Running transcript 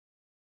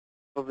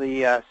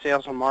the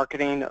sales and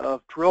marketing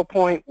of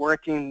DrillPoint,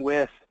 working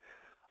with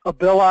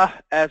Abila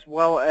as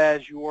well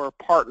as your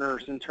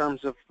partners in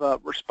terms of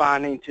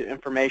responding to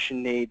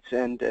information needs.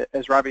 And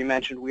as Robbie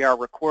mentioned, we are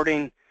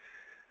recording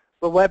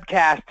the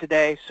webcast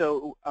today,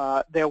 so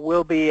there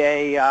will be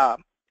a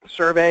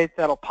survey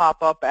that'll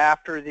pop up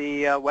after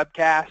the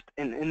webcast,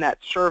 and in that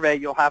survey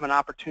you'll have an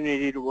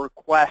opportunity to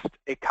request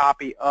a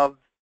copy of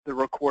the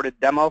recorded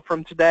demo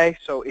from today.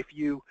 So if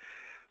you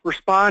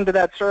respond to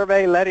that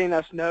survey letting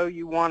us know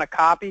you want a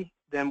copy,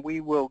 then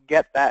we will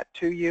get that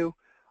to you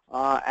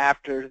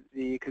after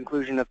the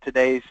conclusion of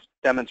today's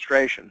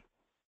demonstration.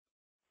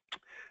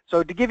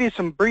 So to give you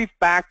some brief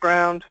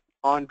background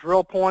on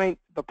DrillPoint,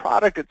 the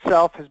product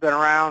itself has been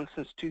around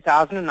since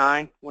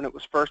 2009 when it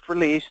was first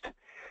released.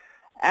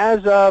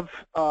 As of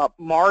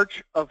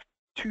March of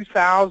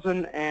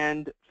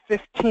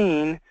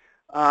 2015,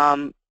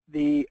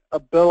 the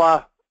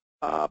Abila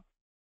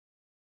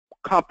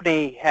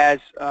company has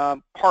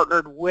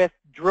partnered with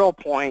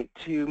DrillPoint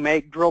to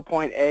make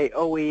DrillPoint a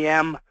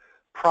OEM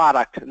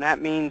product, and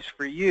that means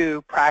for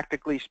you,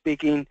 practically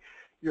speaking,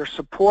 your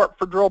support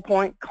for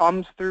DrillPoint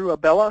comes through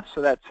Abila,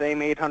 so that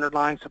same 800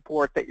 line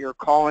support that you're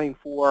calling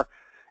for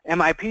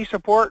MIP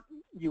support,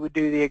 you would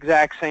do the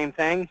exact same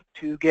thing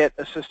to get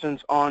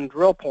assistance on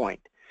DrillPoint.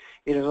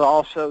 It is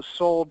also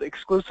sold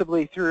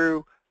exclusively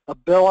through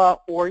Abila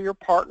or your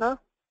partner,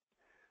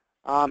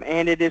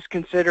 and it is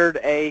considered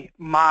a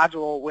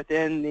module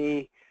within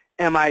the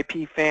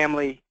MIP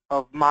family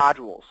of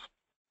modules.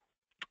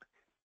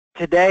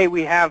 Today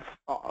we have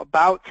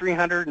about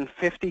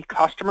 350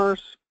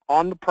 customers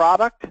on the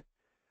product.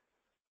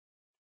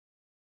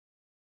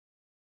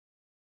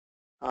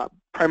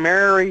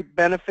 Primary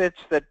benefits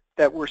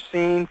that we're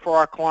seeing for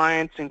our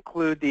clients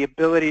include the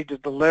ability to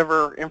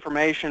deliver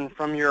information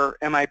from your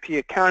MIP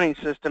accounting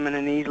system in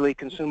an easily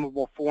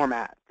consumable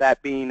format,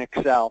 that being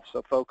Excel,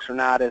 so folks are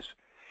not as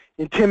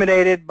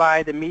intimidated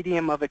by the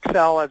medium of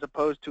Excel as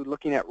opposed to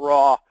looking at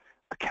raw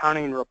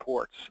accounting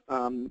reports.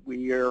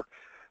 We are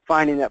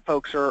finding that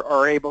folks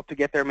are able to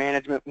get their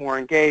management more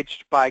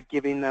engaged by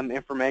giving them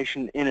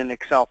information in an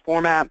Excel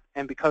format,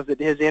 and because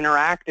it is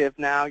interactive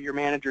now, your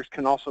managers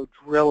can also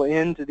drill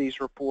into these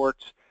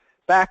reports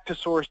back to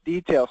source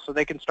detail so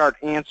they can start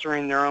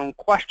answering their own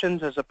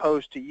questions as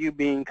opposed to you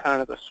being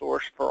kind of the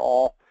source for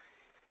all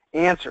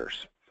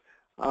answers.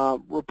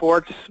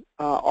 Reports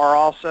are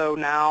also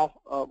now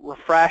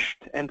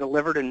refreshed and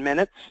delivered in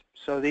minutes,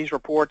 so these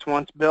reports,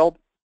 once built,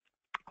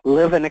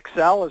 live in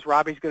Excel, as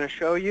Robbie's going to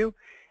show you,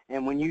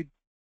 and when you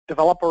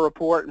develop a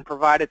report and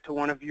provide it to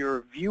one of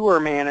your viewer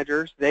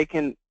managers, they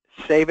can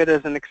save it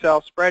as an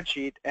Excel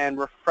spreadsheet and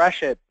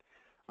refresh it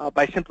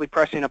by simply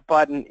pressing a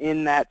button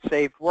in that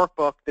saved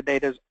workbook. The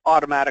data is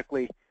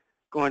automatically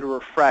going to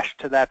refresh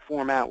to that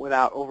format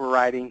without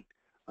overriding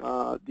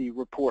the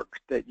report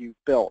that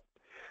you've built.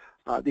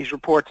 These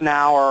reports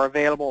now are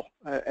available,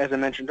 as I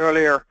mentioned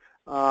earlier,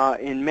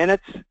 in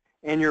minutes,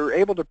 and you're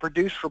able to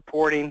produce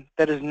reporting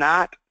that is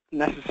not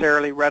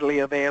necessarily readily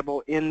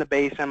available in the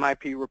base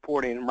MIP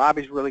reporting. And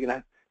Robbie's really going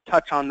to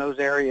touch on those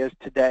areas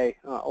today.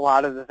 A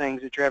lot of the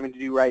things that you're having to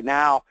do right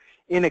now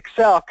in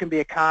Excel can be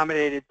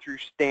accommodated through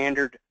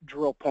standard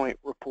DrillPoint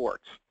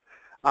reports.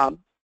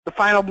 The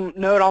final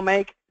note I'll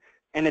make,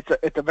 and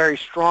it's a very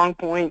strong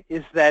point,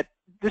 is that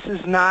this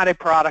is not a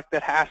product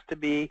that has to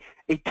be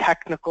a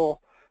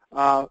technical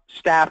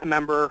staff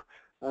member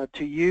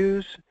to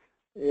use.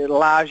 It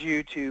allows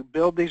you to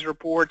build these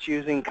reports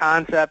using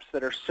concepts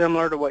that are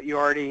similar to what you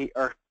already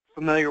are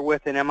familiar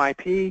with in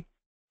MIP,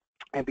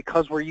 and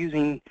because we're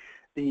using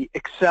the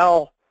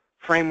Excel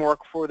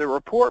framework for the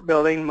report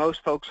building,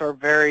 most folks are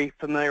very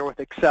familiar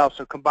with Excel.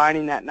 So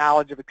combining that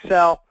knowledge of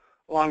Excel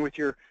along with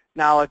your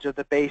knowledge of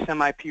the base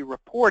MIP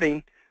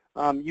reporting,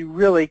 you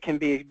really can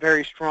be a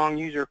very strong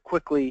user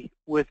quickly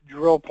with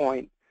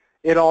DrillPoint.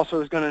 It also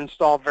is going to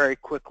install very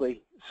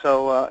quickly.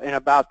 So in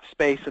about the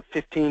space of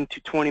 15 to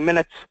 20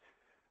 minutes,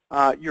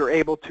 you're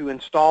able to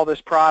install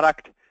this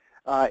product.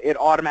 It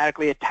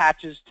automatically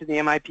attaches to the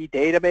MIP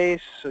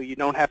database, so you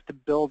don't have to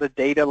build a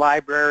data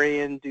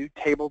library and do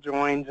table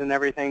joins and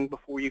everything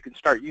before you can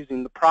start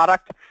using the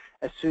product.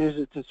 As soon as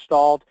it's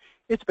installed,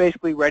 it's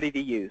basically ready to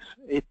use.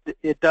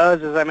 It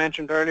does, as I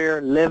mentioned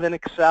earlier, live in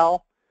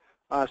Excel.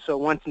 So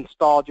once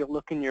installed, you'll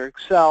look in your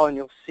Excel and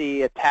you'll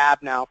see a tab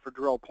now for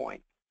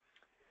DrillPoint.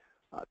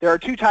 There are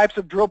two types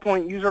of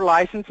DrillPoint user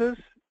licenses.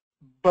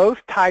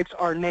 Both types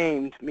are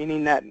named,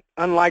 meaning that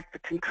unlike the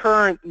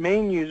concurrent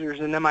main users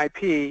in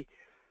MIP,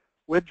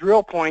 with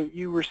DrillPoint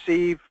you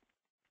receive,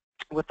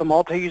 with the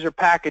multi-user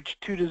package,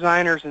 2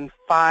 designers and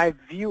 5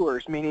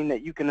 viewers, meaning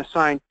that you can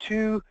assign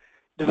 2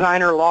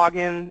 designer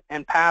login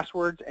and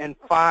passwords and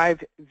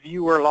 5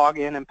 viewer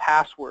login and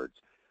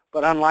passwords.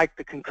 But unlike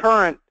the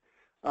concurrent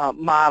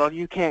model,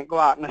 you can't go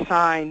out and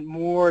assign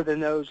more than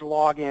those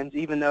logins,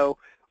 even though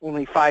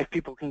only 5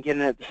 people can get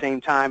in at the same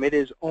time. It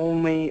is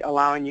only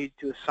allowing you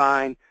to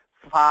assign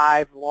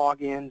 5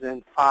 logins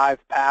and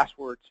 5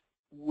 passwords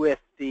with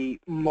the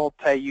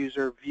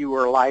multi-user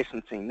viewer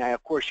licensing. Now,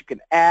 of course, you can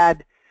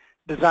add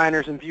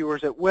designers and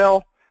viewers at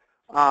will.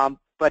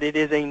 but it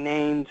is a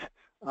named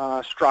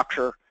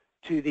structure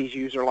to these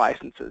user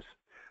licenses.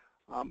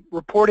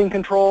 Reporting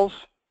controls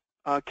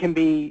can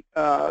be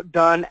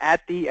done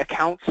at the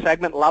account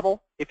segment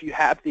level. If you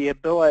have the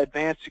Abila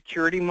Advanced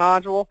Security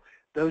module,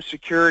 those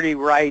security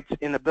rights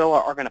in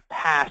Abila are going to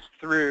pass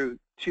through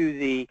to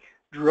the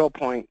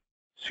DrillPoint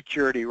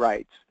security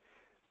rights.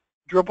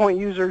 DrillPoint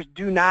users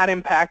do not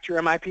impact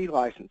your MIP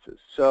licenses.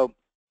 So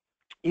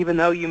even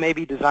though you may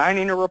be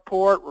designing a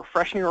report,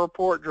 refreshing a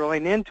report,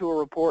 drilling into a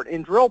report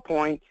in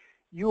DrillPoint,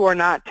 you are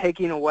not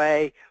taking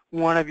away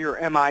one of your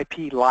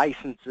MIP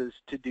licenses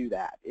to do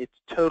that. It's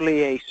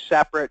totally a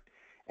separate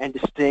and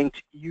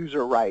distinct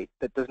user right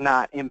that does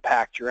not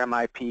impact your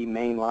MIP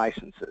main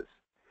licenses.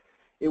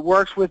 It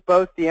works with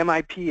both the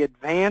MIP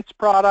Advanced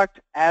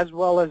product as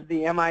well as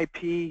the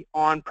MIP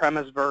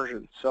on-premise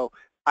version. So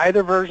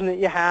either version that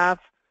you have,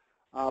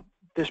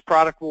 this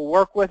product will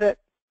work with it.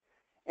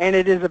 And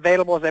it is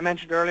available, as I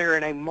mentioned earlier,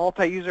 in a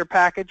multi-user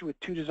package with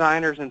 2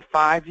 designers and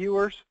 5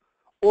 viewers.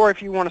 Or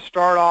if you want to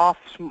start off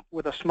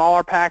with a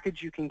smaller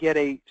package, you can get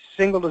a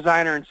single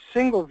designer and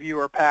single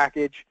viewer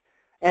package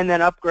and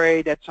then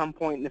upgrade at some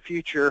point in the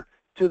future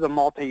to the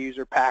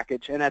multi-user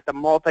package. And at the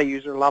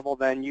multi-user level,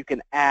 then you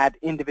can add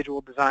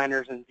individual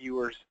designers and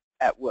viewers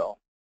at will.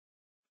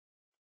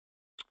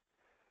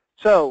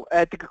 So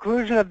at the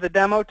conclusion of the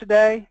demo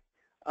today,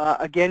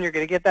 again, you're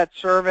going to get that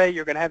survey.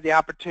 You're going to have the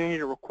opportunity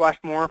to request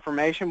more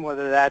information,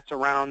 whether that's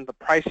around the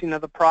pricing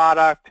of the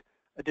product,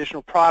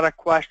 additional product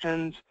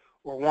questions,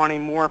 or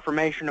wanting more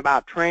information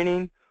about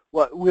training.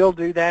 What we'll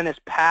do then is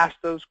pass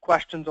those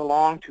questions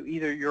along to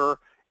either your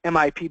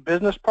MIP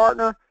business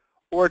partner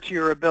or to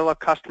your Abila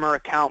customer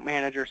account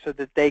manager so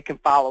that they can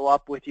follow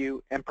up with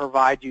you and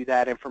provide you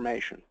that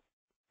information.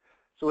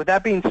 So with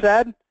that being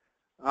said,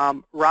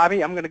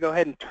 Robbie, I'm going to go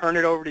ahead and turn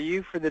it over to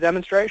you for the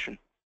demonstration.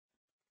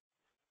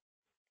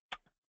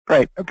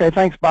 Great. Okay,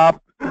 thanks,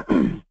 Bob.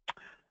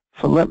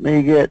 So let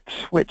me get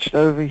switched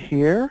over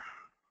here.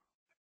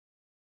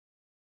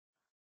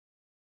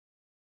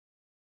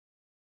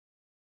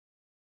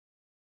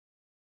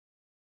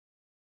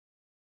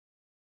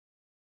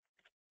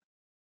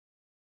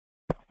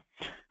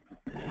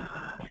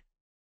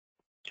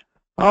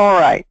 All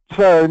right,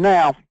 so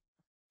now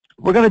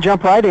we're going to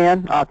jump right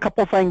in. A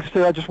couple of things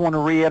too I just want to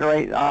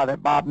reiterate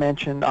that Bob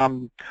mentioned.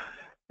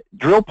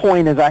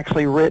 DrillPoint is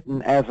actually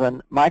written as a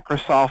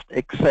Microsoft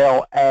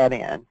Excel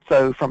add-in.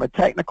 So from a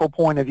technical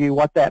point of view,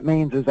 what that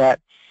means is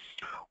that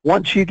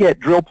once you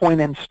get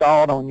DrillPoint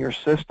installed on your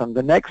system,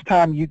 the next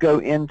time you go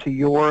into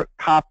your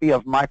copy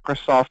of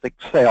Microsoft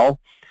Excel,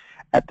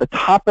 at the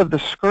top of the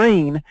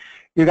screen,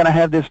 you're going to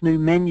have this new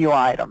menu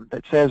item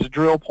that says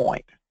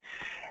DrillPoint.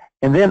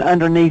 And then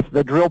underneath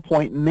the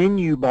DrillPoint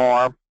menu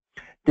bar,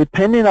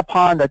 depending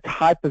upon the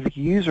type of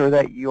user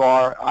that you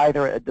are,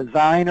 either a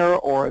designer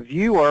or a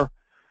viewer,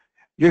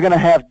 you're going to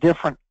have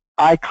different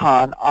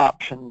icon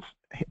options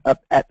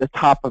up at the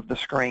top of the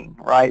screen,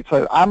 right?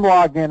 So I'm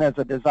logged in as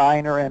a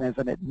designer and as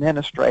an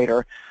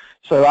administrator,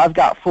 so I've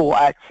got full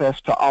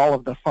access to all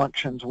of the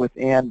functions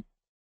within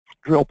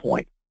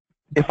DrillPoint.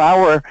 If I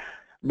were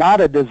not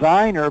a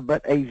designer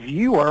but a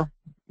viewer,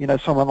 you know,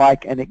 someone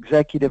like an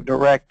executive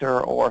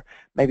director or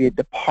maybe a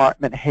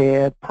department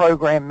head,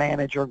 program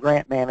manager,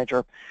 grant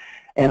manager,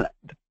 and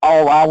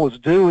all I was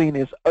doing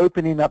is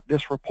opening up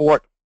this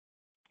report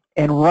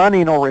and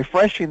running or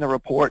refreshing the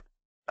report,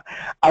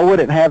 I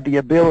wouldn't have the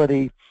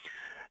ability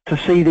to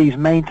see these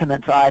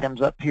maintenance items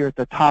up here at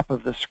the top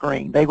of the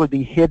screen. They would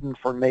be hidden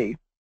for me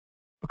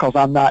because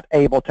I'm not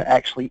able to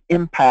actually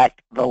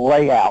impact the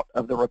layout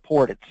of the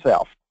report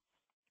itself.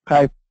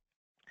 Okay?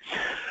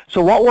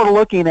 So what we're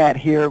looking at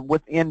here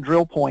within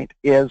DrillPoint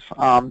is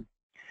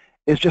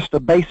just a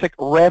basic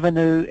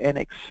revenue and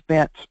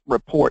expense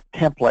report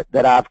template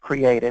that I've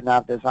created and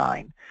I've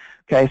designed.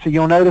 Okay, so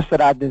you'll notice that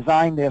I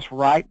designed this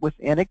right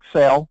within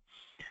Excel,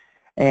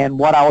 and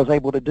what I was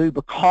able to do,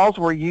 because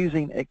we're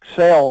using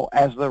Excel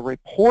as the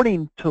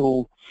reporting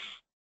tool,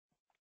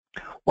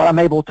 what I'm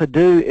able to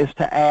do is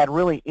to add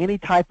really any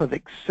type of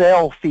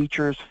Excel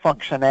features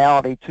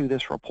functionality to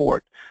this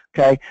report.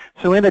 Okay,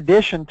 so in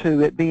addition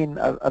to it being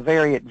a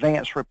very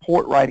advanced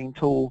report writing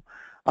tool,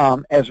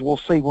 as we'll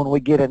see when we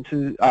get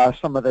into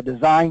some of the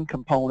design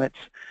components,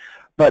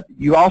 but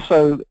you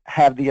also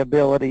have the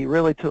ability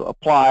really to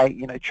apply,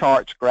 you know,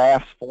 charts,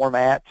 graphs,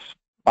 formats,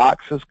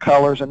 boxes,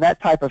 colors, and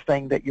that type of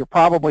thing that you're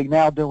probably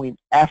now doing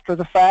after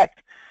the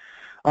fact.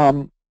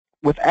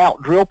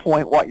 Without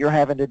DrillPoint, what you're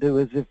having to do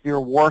is, if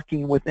you're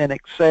working within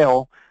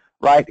Excel,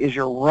 right, is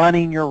you're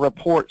running your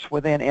reports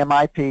within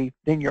MIP,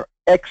 then you're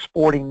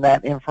exporting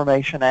that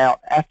information out.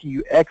 After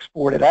you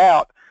export it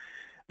out,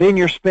 then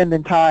you're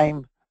spending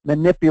time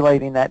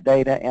manipulating that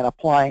data and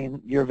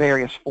applying your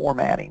various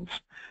formattings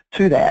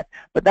to that.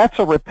 But that's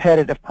a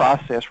repetitive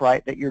process,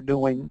 right, that you're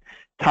doing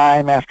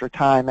time after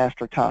time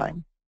after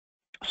time.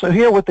 So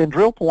here within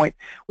DrillPoint,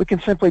 we can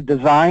simply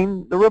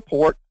design the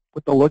report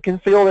with the look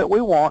and feel that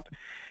we want,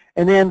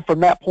 and then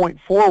from that point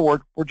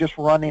forward, we're just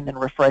running and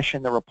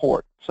refreshing the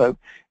report. So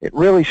it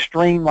really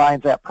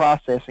streamlines that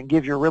process and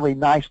gives you a really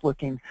nice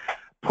looking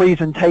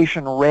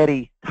presentation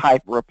ready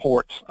type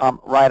reports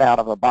right out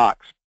of the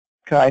box.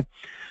 Okay,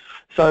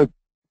 so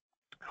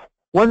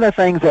one of the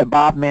things that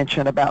Bob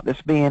mentioned about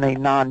this being a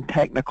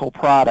non-technical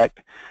product,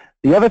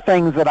 the other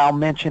things that I'll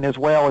mention as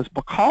well is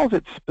because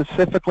it's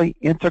specifically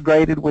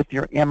integrated with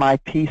your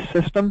MIP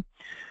system,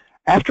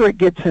 after it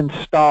gets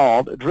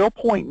installed,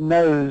 DrillPoint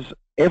knows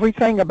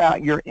everything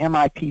about your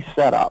MIP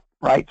setup,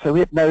 right? So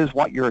it knows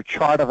what your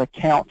chart of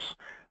accounts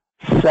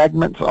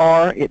segments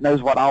are. It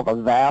knows what all the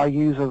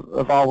values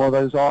of all of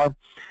those are.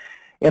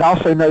 It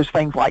also knows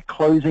things like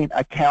closing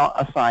account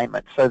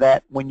assignments, so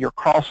that when you're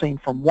crossing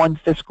from one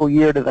fiscal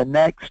year to the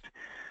next,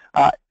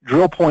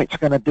 DrillPoint's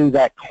going to do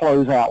that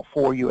closeout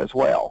for you as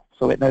well.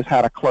 So it knows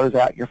how to close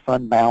out your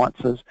fund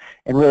balances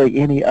and really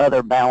any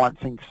other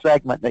balancing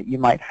segment that you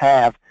might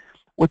have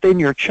within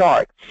your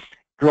chart.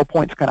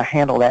 DrillPoint's going to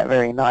handle that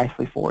very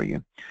nicely for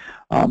you.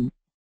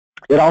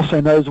 It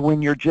also knows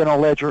when your general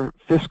ledger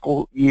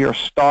fiscal year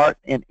start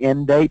and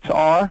end dates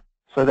are,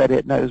 so that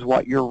it knows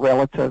what your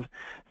relative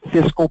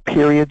fiscal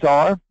periods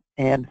are.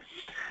 And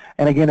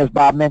again, as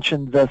Bob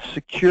mentioned, the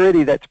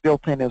security that's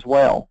built in as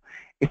well.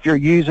 If you're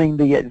using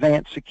the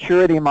advanced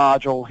security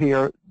module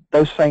here,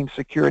 those same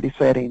security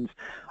settings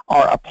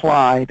are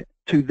applied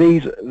to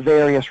these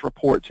various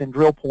reports in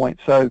DrillPoint.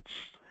 So,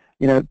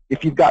 you know,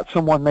 if you've got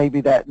someone maybe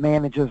that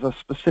manages a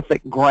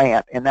specific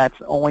grant and that's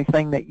the only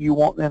thing that you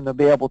want them to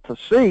be able to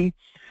see,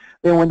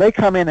 then when they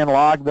come in and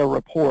log the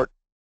report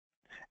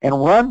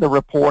and run the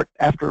report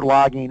after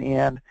logging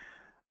in,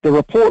 the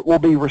report will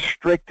be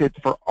restricted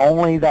for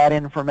only that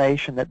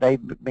information that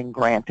they've been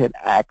granted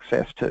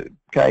access to.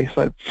 Okay,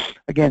 so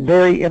again,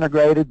 very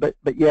integrated, but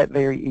yet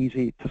very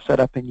easy to set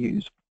up and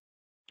use.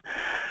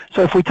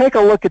 So if we take a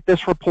look at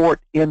this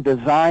report in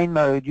design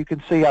mode, you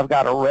can see I've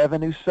got a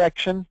revenue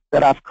section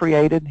that I've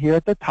created here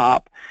at the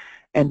top,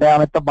 and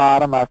down at the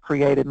bottom I've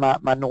created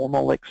my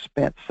normal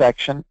expense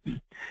section.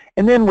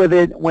 And then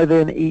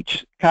within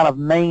each kind of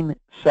main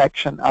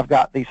section, I've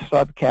got these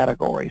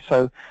subcategories.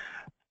 So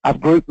I've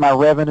grouped my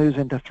revenues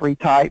into 3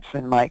 types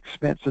and my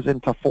expenses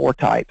into 4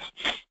 types.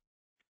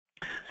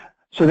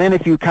 So then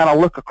if you kind of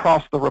look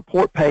across the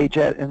report page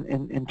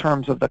in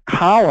terms of the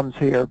columns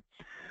here,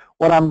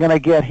 what I'm going to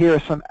get here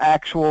is some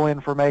actual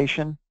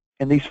information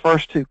in these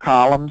first 2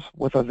 columns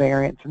with a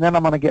variance, and then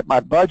I'm going to get my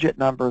budget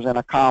numbers in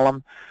a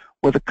column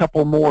with a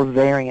couple more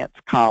variance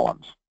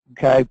columns.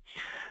 Okay,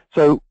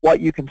 so what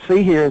you can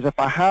see here is if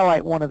I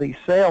highlight one of these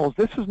cells,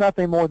 this is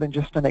nothing more than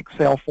just an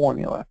Excel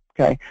formula.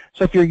 Okay,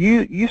 so if you're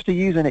used to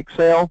using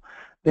Excel,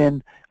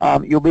 then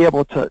you'll be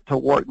able to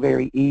work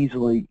very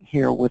easily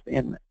here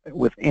within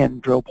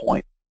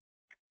DrillPoint.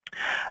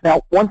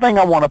 Now, one thing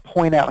I want to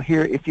point out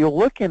here, if you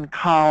look in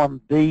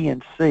column B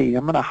and C,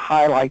 I'm going to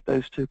highlight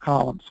those 2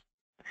 columns.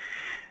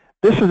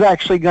 This is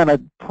actually going to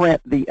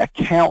print the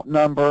account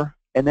number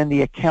and then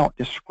the account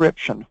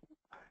description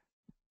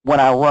when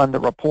I run the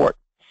report.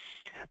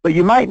 But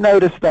you might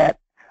notice that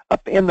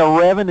up in the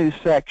revenue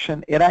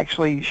section, it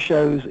actually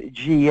shows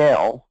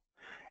GL,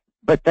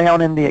 but down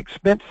in the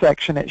expense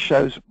section, it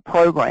shows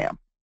program.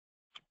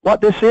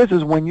 What this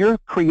is when you're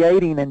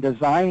creating and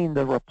designing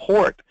the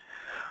report,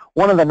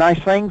 one of the nice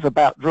things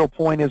about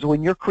DrillPoint is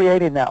when you're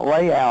creating that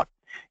layout,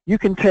 you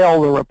can tell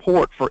the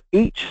report for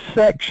each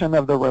section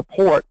of the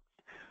report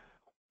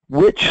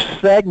which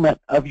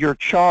segment of your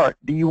chart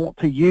do you want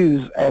to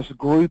use as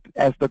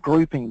the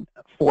grouping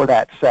for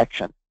that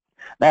section.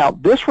 Now,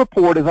 this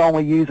report is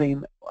only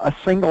using a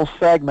single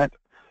segment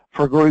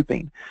for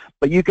grouping,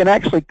 but you can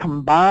actually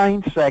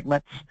combine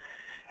segments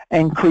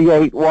and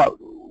create what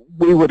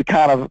we would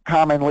kind of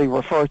commonly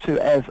refer to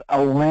as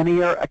a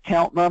linear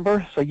account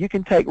number. So you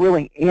can take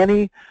really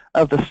any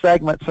of the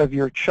segments of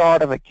your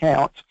chart of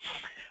accounts,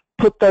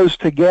 put those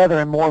together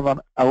in more of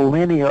a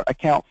linear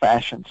account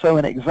fashion. So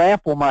an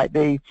example might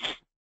be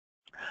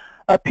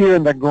up here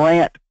in the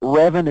grant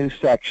revenue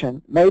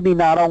section, maybe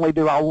not only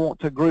do I want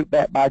to group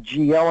that by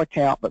GL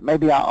account, but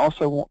maybe I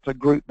also want to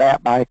group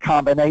that by a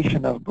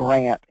combination of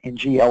grant and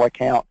GL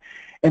account,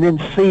 and then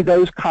see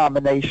those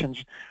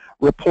combinations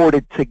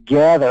reported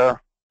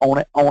together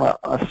on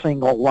a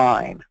single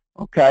line.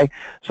 Okay,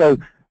 so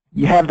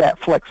you have that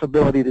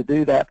flexibility to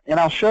do that, and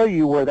I'll show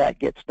you where that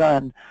gets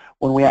done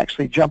when we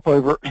actually jump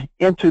over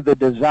into the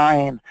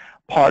design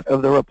part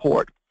of the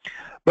report.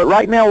 But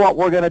right now what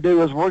we're going to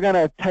do is we're going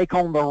to take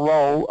on the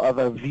role of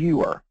a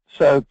viewer.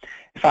 So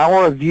if I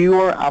were a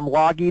viewer, I'm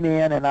logging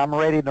in and I'm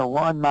ready to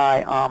run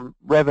my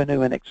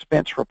revenue and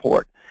expense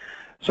report.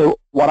 So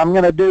what I'm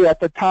going to do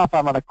at the top,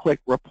 I'm going to click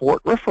Report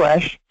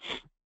Refresh.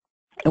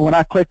 And when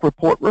I click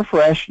Report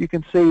Refresh, you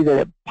can see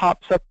that it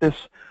pops up this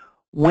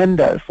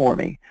window for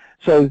me.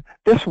 So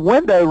this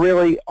window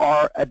really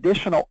are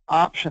additional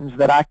options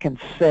that I can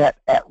set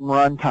at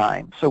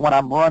runtime. So when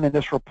I'm running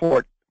this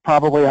report,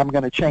 probably I'm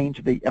going to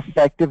change the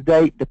effective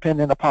date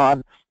depending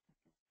upon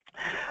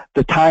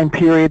the time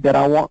period that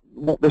I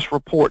want this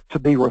report to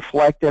be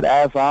reflected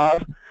as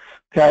of.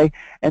 Okay,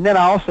 and then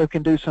I also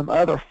can do some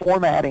other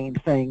formatting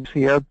things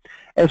here,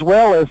 as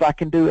well as I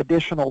can do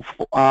additional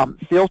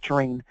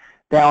filtering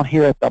down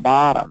here at the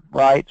bottom,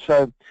 right?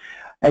 So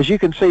as you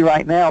can see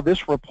right now,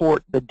 this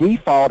report, the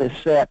default is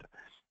set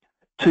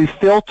to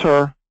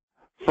filter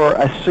for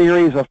a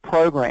series of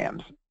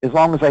programs. As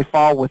long as they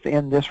fall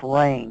within this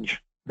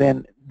range,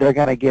 then they're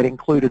going to get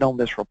included on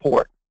this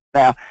report.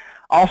 Now,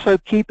 also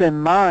keep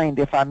in mind,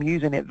 if I'm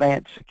using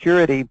advanced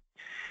security,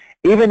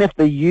 even if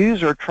the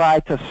user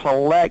tried to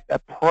select a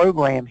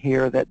program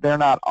here that they're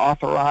not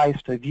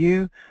authorized to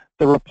view,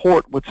 the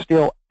report would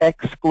still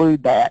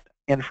exclude that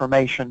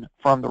information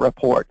from the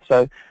report.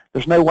 So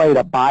there's no way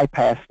to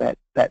bypass that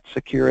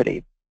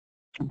security.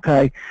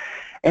 Okay,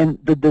 and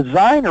the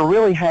designer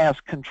really has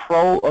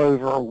control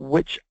over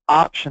which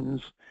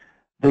options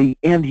the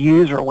end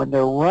user, when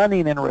they're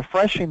running and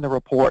refreshing the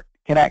report,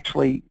 can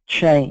actually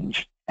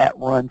change at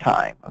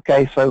runtime.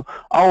 Okay, so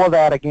all of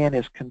that again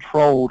is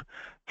controlled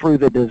through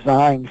the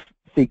design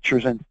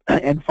features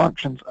and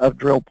functions of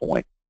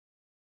DrillPoint.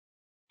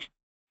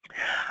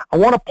 I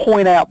want to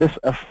point out this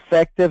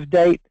effective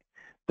date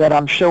that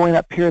I'm showing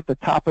up here at the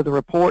top of the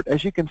report.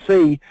 As you can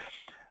see,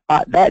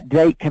 that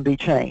date can be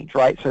changed,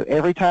 right? So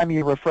every time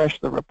you refresh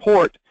the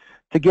report,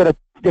 to get a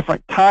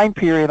different time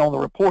period on the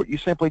report, you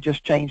simply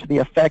just change the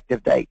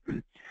effective date.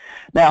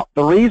 Now,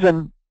 the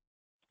reason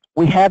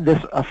we have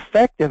this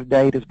effective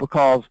date is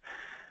because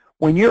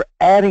when you're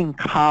adding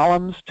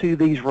columns to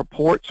these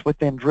reports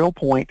within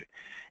DrillPoint,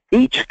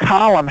 each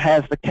column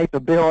has the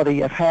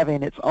capability of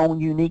having its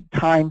own unique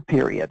time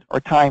period or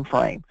time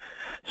frame.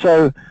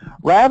 So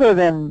rather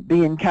than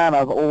being kind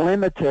of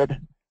limited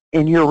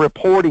in your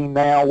reporting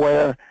now,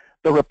 where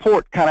the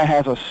report kind of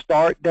has a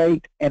start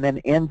date and an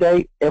end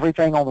date,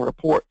 everything on the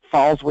report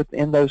falls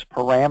within those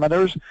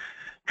parameters,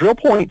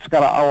 DrillPoint's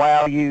going to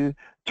allow you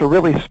to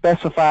really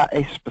specify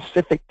a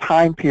specific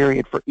time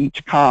period for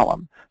each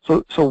column.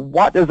 So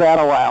what does that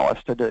allow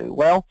us to do?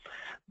 Well,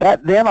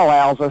 that then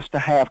allows us to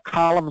have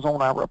columns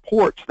on our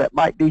reports that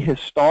might be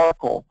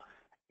historical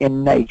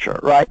in nature,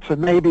 right? So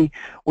maybe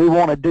we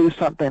want to do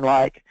something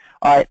like,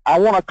 all right, I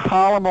want a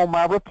column on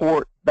my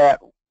report that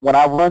when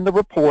I run the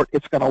report,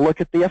 it's going to look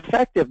at the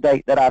effective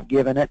date that I've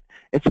given it.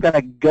 It's going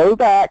to go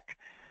back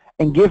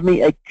and give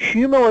me a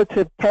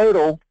cumulative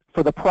total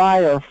for the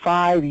prior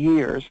 5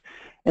 years.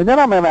 And then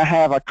I'm going to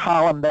have a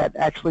column that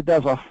actually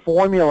does a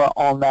formula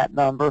on that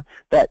number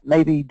that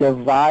maybe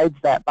divides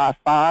that by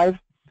 5.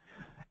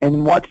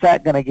 And what's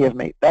that going to give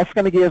me? That's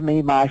going to give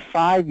me my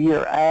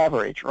 5-year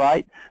average,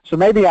 right? So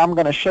maybe I'm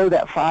going to show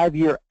that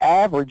 5-year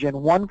average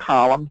in one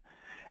column,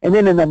 and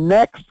then in the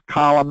next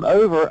column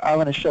over, I'm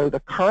going to show the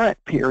current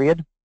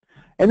period.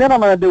 And then I'm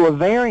going to do a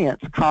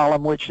variance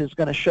column, which is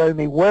going to show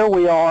me where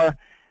we are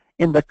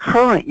in the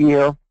current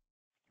year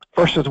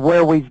versus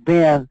where we've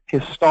been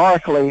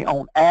historically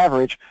on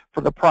average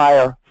for the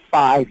prior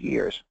 5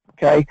 years.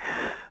 Okay,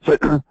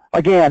 so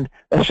again,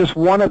 that's just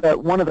one of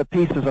the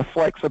pieces of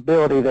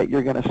flexibility that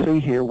you're going to see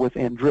here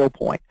within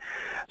DrillPoint.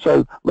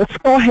 So let's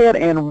go ahead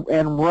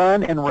and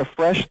run and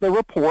refresh the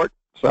report.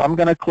 So I'm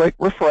going to click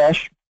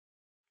refresh.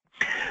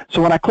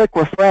 So when I click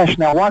refresh,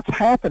 now what's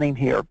happening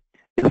here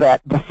is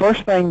that the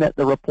first thing that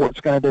the report's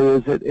going to do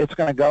is it's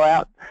going to go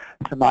out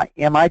to my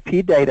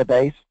MIP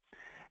database.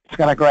 It's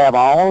going to grab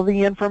all of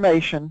the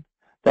information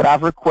that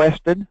I've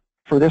requested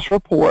for this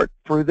report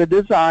through the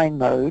design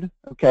mode,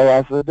 okay,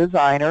 as the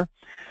designer.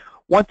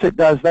 Once it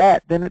does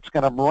that, then it's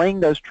going to bring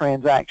those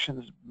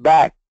transactions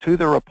back to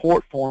the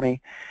report for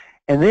me.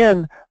 And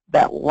then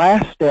that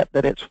last step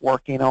that it's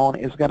working on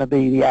is going to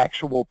be the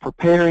actual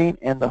preparing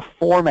and the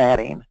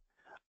formatting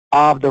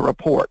of the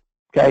report.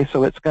 Okay,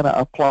 so it's going to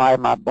apply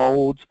my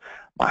bolds,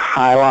 my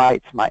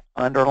highlights, my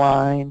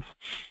underlines,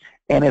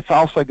 and it's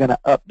also going to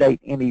update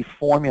any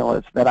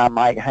formulas that I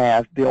might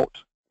have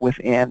built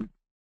within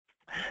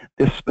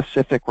this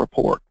specific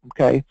report.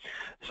 Okay,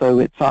 so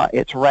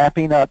it's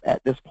wrapping up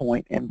at this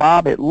point. And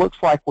Bob, it looks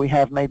like we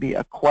have maybe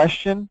a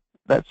question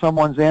that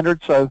someone's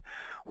entered. So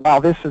while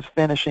this is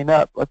finishing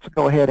up, let's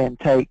go ahead and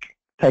take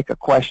a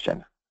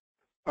question.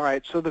 All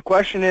right, so the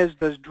question is,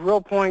 does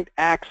DrillPoint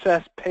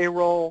access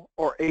payroll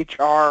or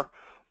HR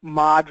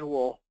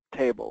module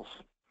tables?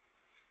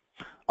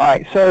 All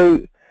right,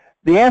 so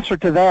the answer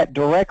to that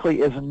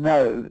directly is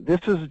no.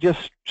 This is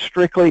just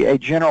strictly a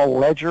general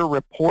ledger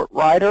report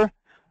writer,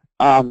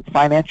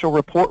 financial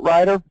report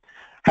writer.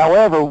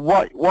 However,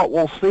 what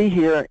we'll see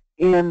here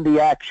in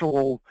the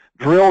actual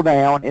drill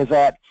down is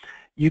that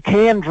you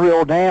can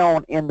drill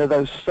down into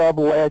those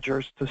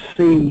sub-ledgers to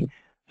see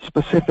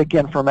specific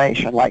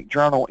information like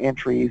journal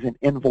entries and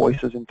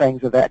invoices and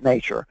things of that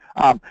nature.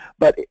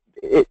 But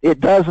it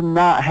does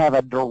not have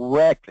a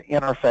direct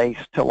interface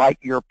to like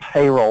your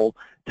payroll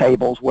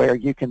tables where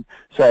you can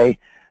say,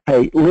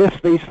 hey,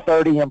 list these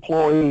 30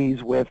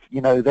 employees with,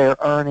 you know, their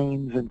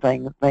earnings and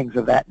things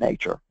of that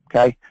nature.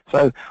 Okay,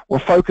 so we're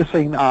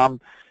focusing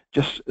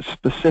just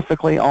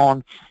specifically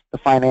on the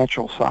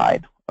financial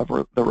side of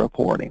the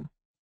reporting.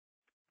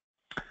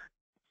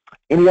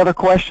 Any other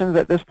questions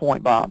at this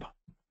point, Bob?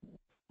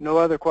 No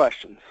other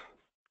questions.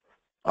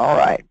 All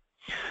right.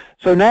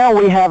 So now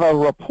we have a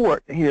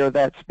report here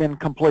that's been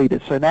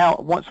completed. So now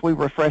once we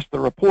refresh the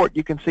report,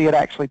 you can see it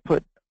actually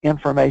put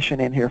information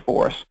in here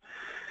for us.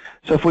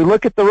 So if we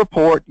look at the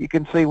report, you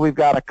can see we've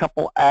got a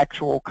couple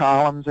actual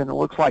columns, and it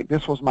looks like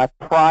this was my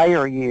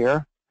prior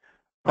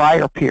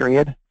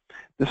period.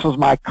 This was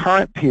my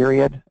current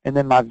period, and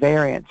then my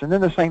variance. And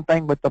then the same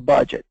thing with the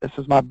budget. This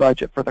is my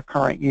budget for the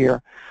current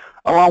year,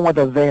 along with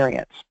a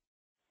variance.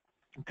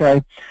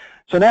 Okay,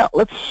 so now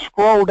let's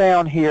scroll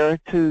down here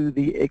to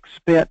the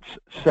expense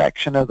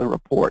section of the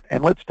report,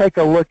 and let's take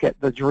a look at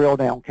the drill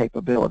down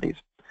capabilities.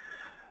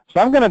 So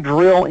I'm going to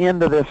drill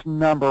into this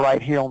number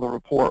right here on the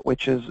report,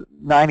 which is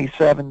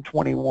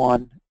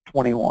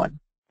 972121.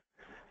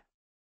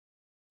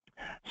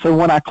 So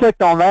when I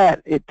clicked on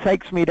that, it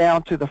takes me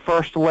down to the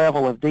first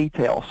level of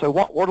detail. So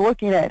what we're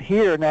looking at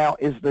here now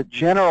is the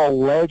general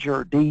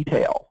ledger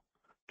detail.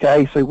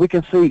 Okay, so we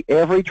can see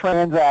every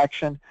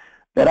transaction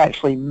that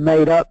actually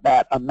made up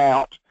that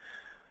amount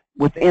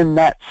within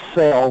that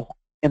cell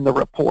in the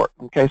report.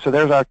 Okay, so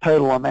there's our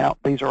total amount.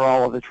 These are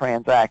all of the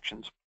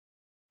transactions.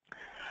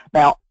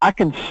 Now, I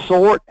can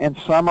sort and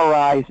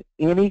summarize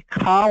any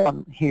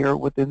column here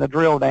within the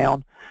drill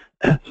down.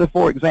 So,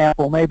 for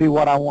example, maybe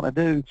what I want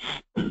to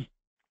do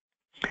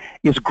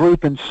is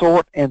group and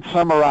sort and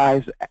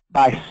summarize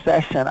by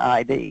session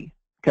ID.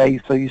 Okay,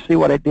 so you see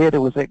what it did?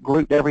 It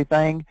grouped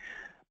everything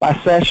by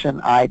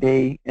session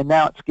ID, and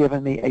now it's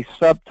given me a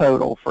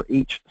subtotal for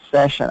each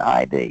session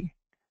ID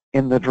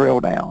in the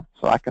drill down.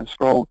 So I can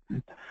scroll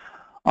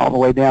all the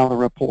way down the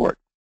report.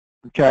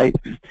 Okay,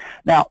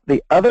 now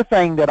the other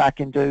thing that I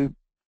can do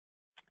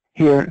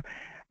here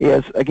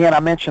is, again,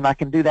 I mentioned I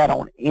can do that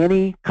on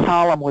any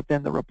column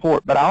within the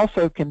report, but I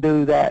also can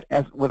do that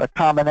with a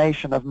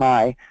combination of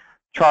my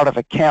chart of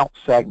account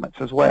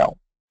segments as well.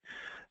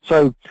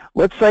 So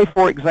let's say,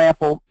 for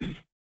example,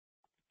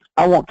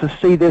 I want to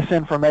see this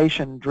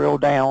information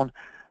drilled down,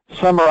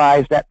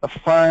 summarized at the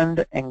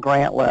fund and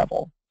grant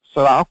level.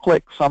 So I'll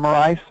click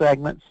Summarize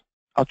Segments.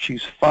 I'll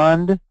choose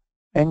Fund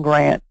and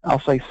Grant. I'll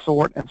say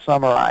Sort and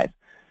Summarize.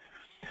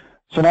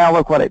 So now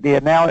look what it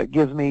did. Now it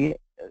gives me,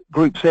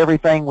 groups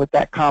everything with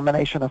that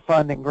combination of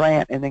fund and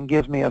grant, and then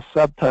gives me a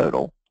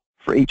subtotal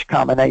for each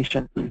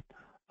combination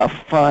of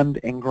fund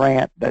and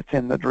grant that's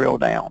in the drill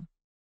down.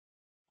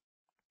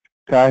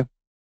 Okay.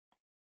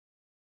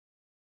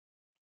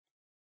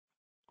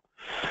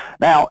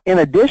 Now, in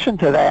addition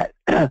to that,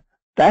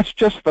 that's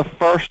just the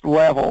first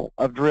level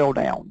of drill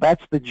down.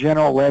 That's the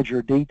general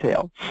ledger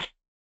detail.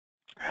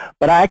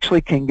 But I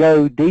actually can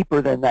go deeper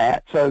than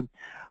that. So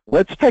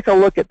let's take a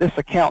look at this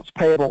accounts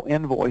payable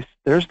invoice.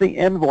 There's the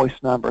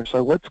invoice number.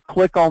 So let's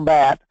click on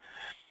that.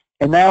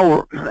 And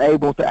now we're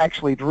able to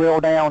actually drill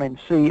down and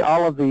see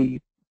all of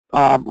the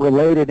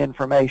related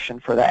information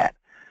for that.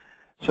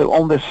 So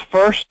on this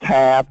first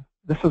tab,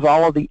 this is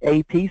all of the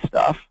AP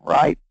stuff,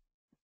 right?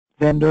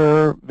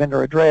 Vendor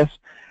address,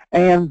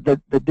 and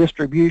the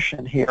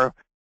distribution here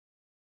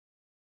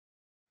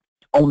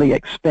on the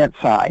expense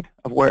side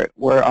of where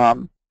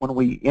when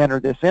we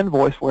enter this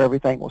invoice, where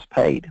everything was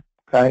paid.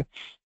 Okay.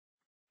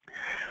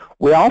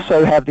 We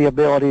also have the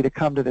ability to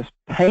come to this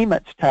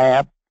payments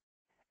tab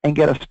and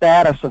get a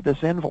status of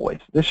this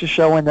invoice. This is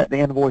showing that the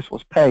invoice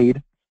was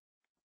paid,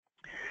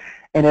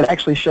 and it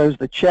actually shows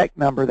the check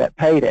number that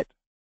paid it.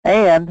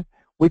 And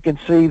we can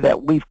see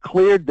that we've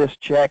cleared this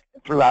check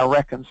through our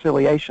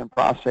reconciliation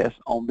process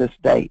on this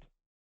date.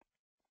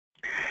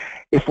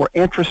 If we're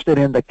interested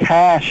in the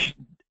cash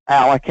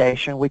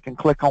allocation, we can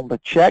click on the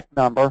check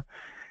number,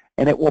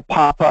 and it will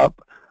pop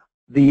up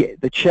the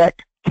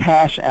check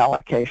cash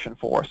allocation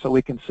for us. So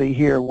we can see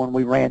here when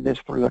we ran this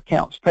through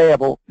accounts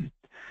payable,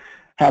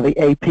 how the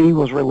AP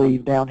was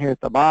relieved down here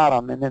at the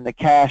bottom, and then the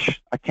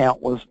cash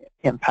account was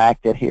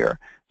impacted here.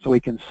 So we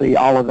can see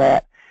all of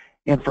that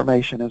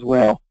information as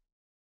well.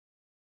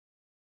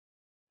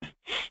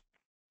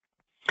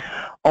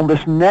 On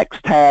this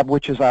next tab,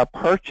 which is our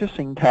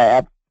purchasing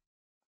tab,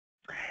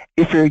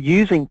 if you're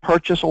using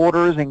purchase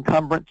orders,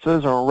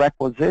 encumbrances, or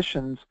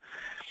requisitions,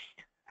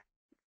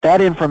 that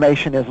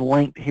information is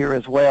linked here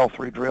as well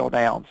through drill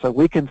down. So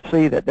we can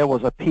see that there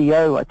was a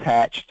PO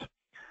attached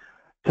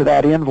to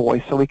that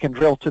invoice, so we can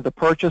drill to the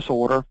purchase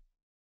order.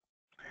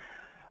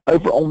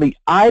 Over on the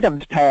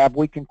items tab,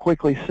 we can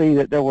quickly see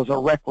that there was a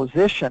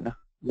requisition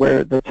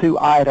where the two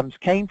items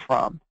came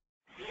from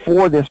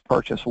for this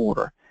purchase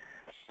order.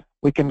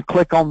 We can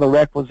click on the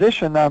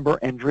requisition number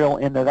and drill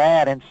into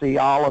that and see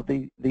all of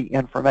the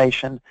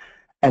information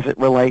as it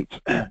relates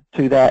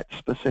to that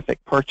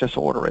specific purchase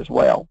order as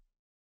well.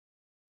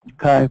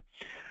 Okay.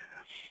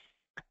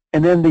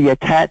 And then the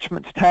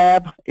attachments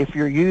tab, if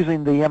you're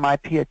using the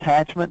MIP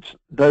attachments,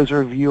 those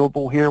are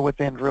viewable here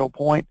within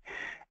DrillPoint.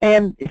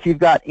 And if you've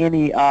got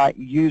any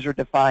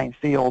user-defined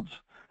fields,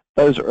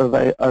 those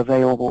are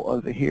available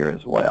over here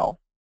as well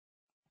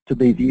to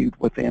be viewed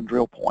within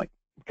DrillPoint.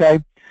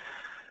 Okay.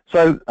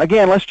 So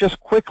again, let's just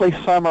quickly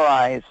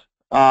summarize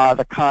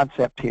the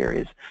concept here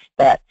is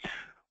that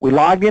we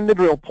logged into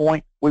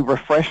DrillPoint, we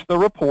refreshed the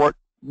report.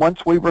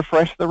 Once we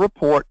refresh the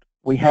report,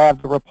 we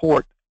have the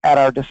report at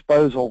our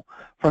disposal.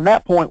 From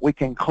that point, we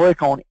can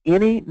click on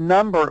any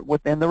number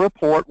within the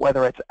report,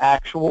 whether it's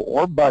actual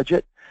or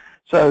budget.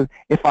 So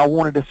if I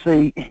wanted to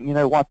see,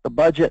 what the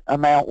budget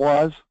amount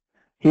was,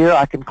 Here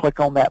I can click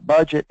on that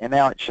budget, and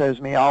now it shows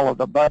me all of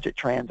the budget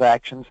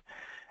transactions.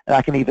 And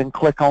I can even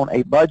click on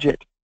a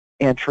budget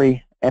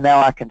entry, and now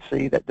I can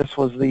see that this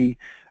was the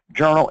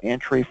journal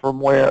entry from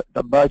where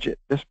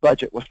this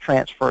budget was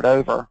transferred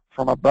over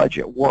from a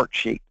budget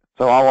worksheet.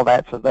 So all of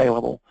that's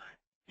available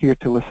here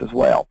to us as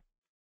well.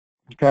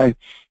 Okay.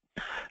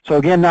 So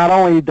again, not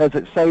only does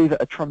it save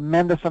a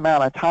tremendous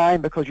amount of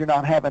time because you're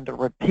not having to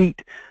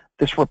repeat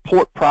this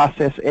report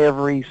process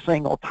every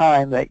single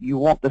time that you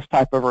want this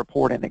type of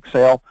report in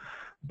Excel,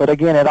 but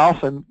again, it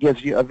also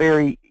gives you a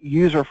very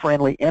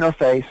user-friendly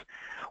interface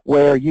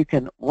where you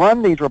can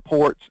run these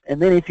reports,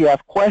 and then if you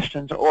have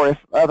questions or if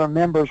other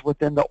members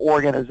within the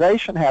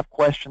organization have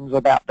questions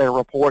about their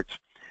reports,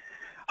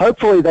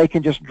 hopefully they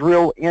can just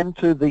drill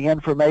into the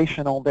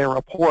information on their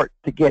report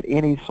to get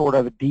any sort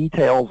of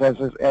details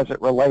as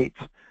it relates,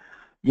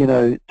 you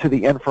know, to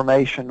the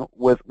information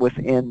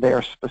within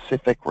their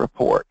specific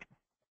report.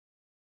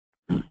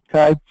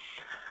 Okay.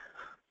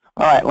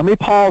 All right, let me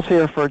pause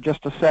here for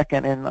just a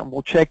second, and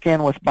we'll check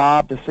in with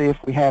Bob to see if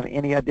we have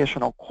any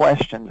additional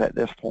questions at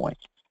this point.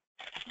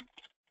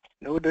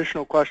 No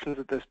additional questions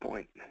at this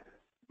point.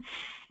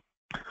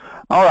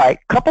 All right,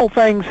 couple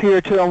things here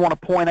too I want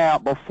to point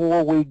out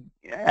before we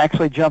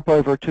actually jump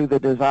over to the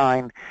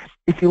design.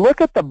 If you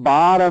look at the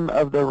bottom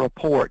of the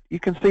report, you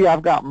can see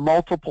I've got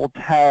multiple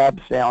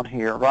tabs down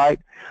here, right?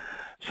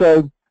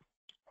 So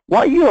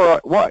what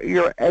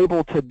you're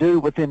able to do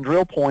within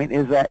DrillPoint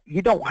is that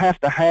you don't have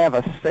to have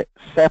a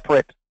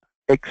separate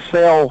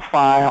Excel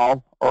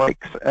file or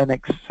a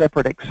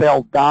separate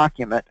Excel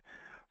document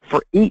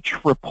for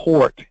each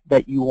report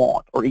that you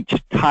want, or each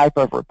type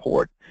of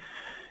report.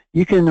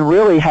 You can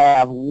really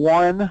have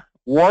one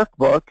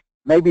workbook.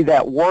 Maybe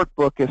that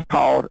workbook is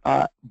called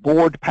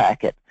board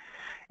packet.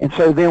 And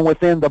so then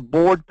within the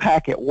board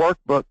packet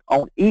workbook,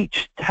 on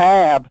each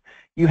tab,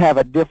 you have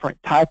a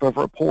different type of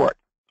report,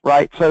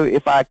 right? So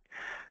if I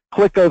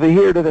click over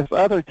here to this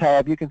other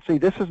tab, you can see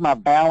this is my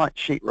balance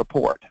sheet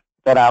report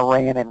that I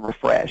ran and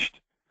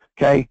refreshed.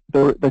 Okay,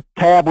 the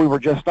tab we were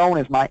just on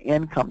is my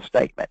income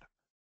statement.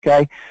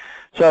 Okay,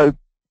 so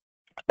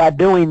by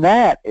doing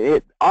that,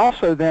 it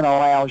also then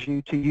allows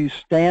you to use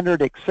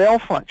standard Excel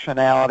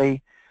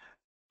functionality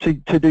to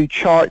do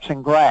charts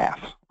and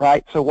graphs,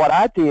 right? So what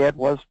I did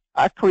was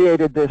I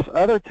created this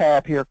other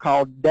tab here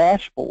called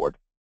Dashboard.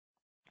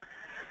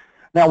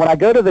 Now when I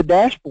go to the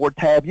Dashboard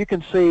tab, you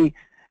can see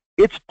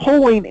it's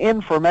pulling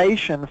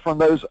information from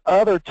those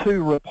other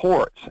two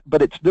reports,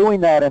 but it's doing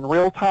that in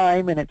real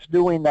time and it's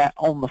doing that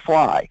on the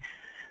fly.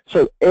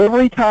 So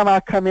every time I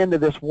come into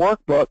this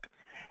workbook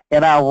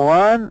and I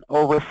run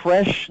or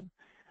refresh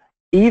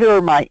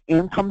either my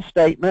income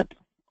statement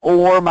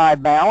or my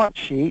balance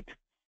sheet,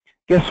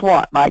 guess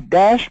what? My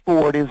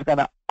dashboard is going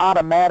to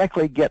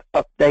automatically get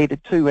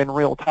updated too in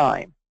real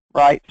time,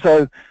 right?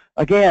 So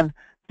again,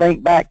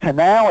 think back to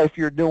now, if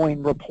you're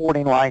doing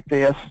reporting like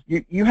this,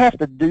 you have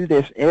to do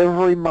this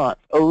every month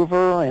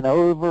over and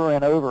over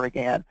and over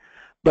again.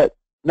 But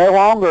no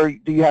longer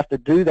do you have to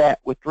do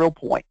that with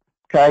DrillPoint,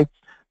 okay?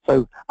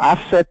 So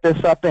I've set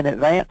this up in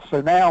advance,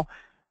 so now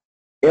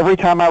every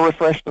time I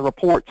refresh the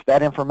reports,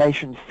 that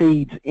information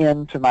feeds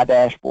into my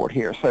dashboard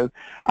here. So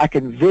I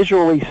can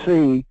visually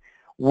see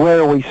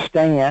where we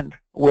stand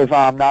with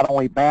not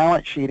only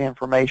balance sheet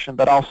information,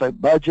 but also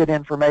budget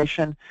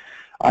information.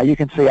 You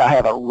can see I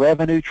have a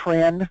revenue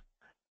trend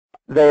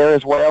there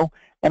as well,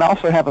 and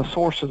also have a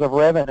sources of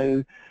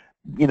revenue,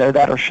 you know,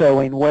 that are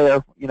showing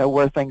where, you know,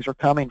 where things are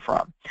coming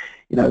from.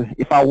 You know,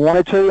 if I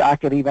wanted to, I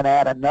could even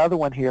add another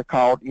one here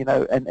called, you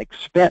know, an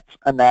expense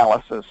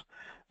analysis.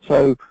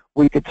 So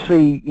we could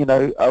see, you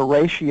know, a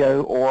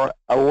ratio or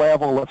a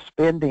level of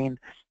spending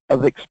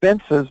of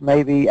expenses,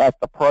 maybe at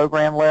the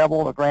program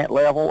level, the grant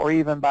level, or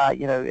even by,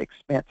 you know,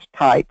 expense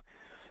type.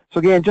 So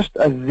again, just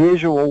a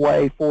visual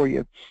way for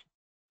you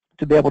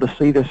to be able to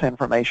see this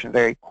information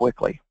very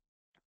quickly.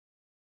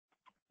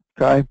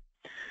 Okay.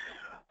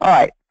 All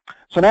right.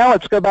 So now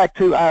let's go back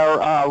to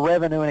our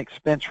revenue and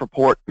expense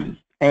report,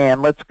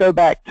 and let's go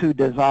back to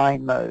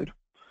design mode.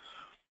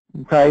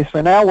 Okay.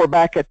 So now we're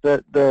back at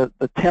the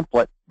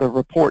template, the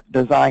report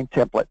design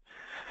template.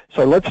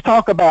 So let's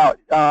talk about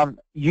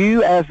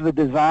you as the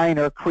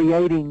designer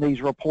creating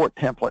these report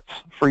templates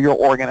for your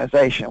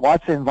organization.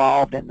 What's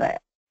involved in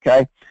that?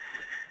 Okay.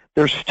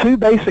 There's two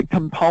basic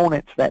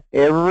components that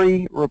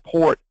every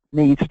report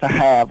needs to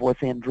have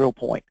within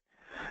DrillPoint.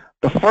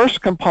 The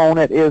first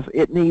component is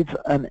it needs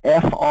an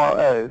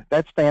FRO.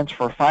 That stands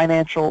for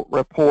Financial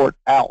Report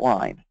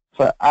Outline.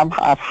 So I've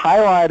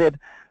highlighted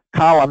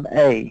column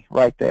A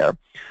right there.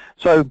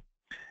 So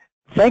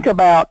think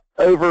about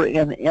over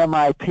in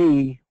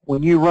MIP,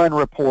 when you run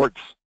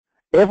reports,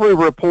 every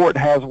report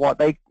has what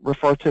they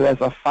refer to as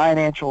a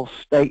financial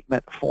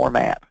statement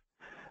format.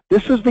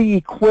 This is the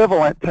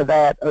equivalent to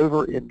that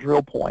over in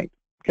DrillPoint,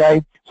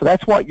 okay? So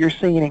that's what you're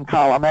seeing in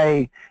column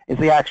A is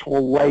the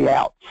actual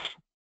layout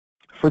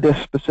for this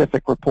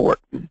specific report.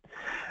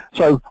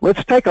 So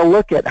let's take a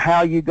look at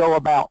how you go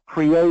about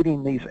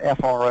creating these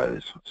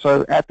FROs.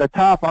 So at the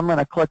top, I'm going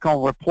to click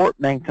on Report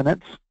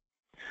Maintenance.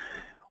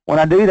 When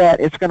I do that,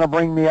 it's going to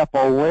bring me up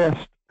a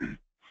list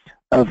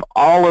of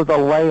all of the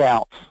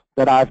layouts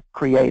that I've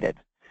created.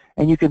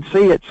 And you can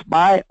see it's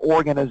by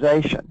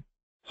organization.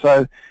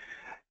 So,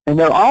 and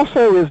there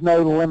also is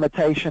no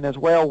limitation as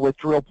well with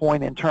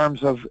DrillPoint in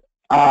terms of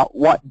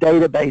what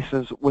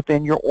databases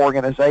within your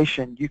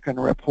organization you can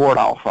report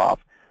off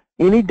of.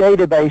 Any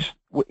database,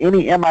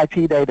 any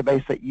MIP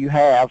database that you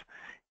have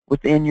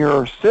within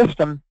your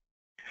system,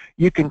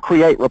 you can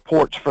create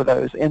reports for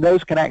those, and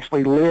those can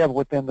actually live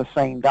within the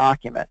same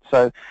document.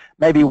 So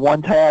maybe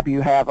one tab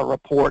you have a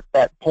report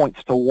that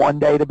points to one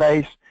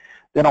database,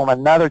 then on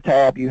another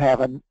tab you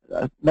have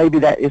maybe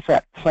that it's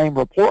that same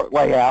report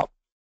layout,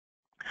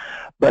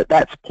 but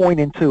that's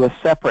pointing to a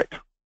separate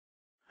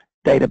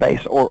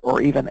database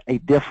or even a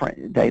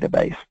different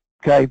database.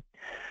 Okay,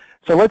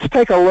 so let's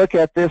take a look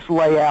at this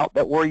layout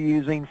that we're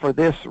using for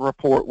this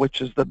report,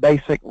 which is the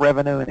basic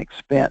revenue and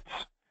expense.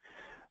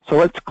 So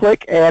let's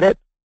click Edit.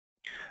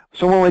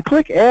 So when we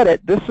click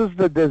Edit, this is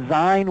the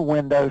design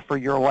window for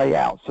your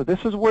layout. So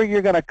this is where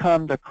you're going to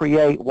come to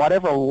create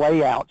whatever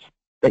layouts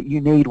that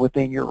you need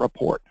within your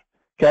report.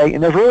 Okay,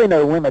 and there's really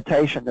no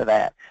limitation to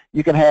that.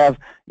 You can have,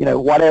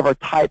 whatever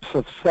types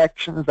of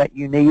sections that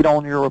you need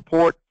on your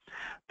report.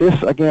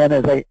 This again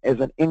is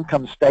an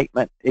income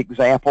statement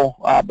example,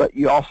 but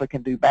you also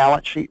can do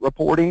balance sheet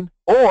reporting,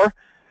 or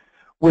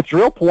with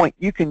DrillPoint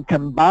you can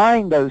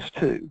combine those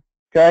two.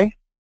 Okay.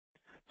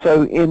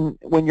 So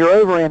when you're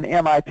over in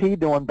MIP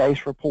doing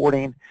base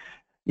reporting,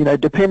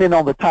 depending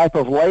on the type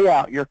of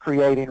layout you're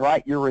creating,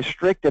 right, you're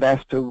restricted as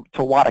to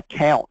what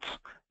accounts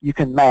you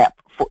can map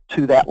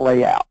to that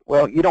layout.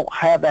 Well, you don't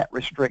have that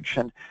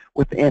restriction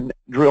within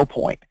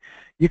DrillPoint.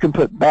 You can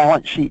put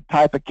balance sheet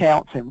type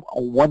accounts on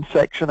one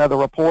section of the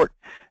report,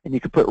 and you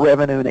can put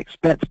revenue and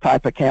expense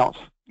type accounts,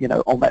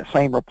 on that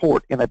same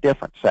report in a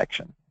different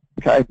section.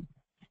 Okay,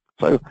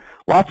 so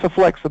lots of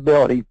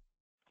flexibility.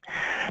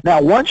 Now,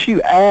 once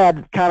you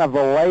add kind of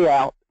a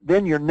layout,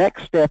 then your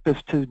next step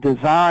is to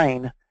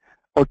design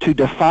or to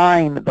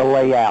define the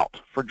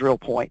layout for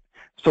DrillPoint.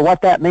 So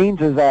what that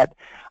means is that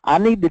I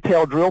need to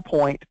tell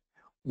DrillPoint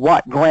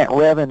what grant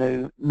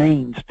revenue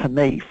means to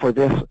me for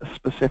this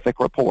specific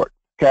report.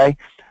 Okay,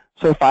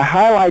 so if I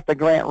highlight the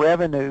grant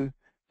revenue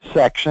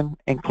section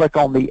and click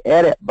on the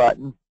Edit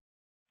button,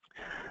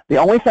 the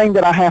only thing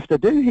that I have to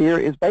do here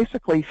is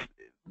basically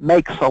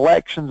make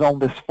selections on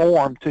this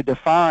form to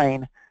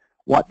define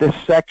what this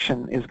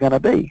section is going to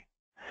be.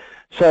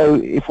 So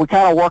if we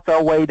kind of work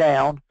our way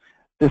down,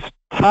 this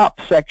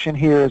top section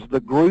here is the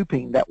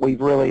grouping that we've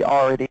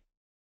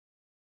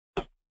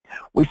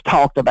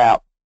talked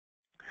about.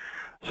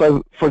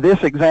 So for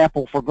this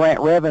example, for grant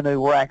revenue,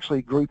 we're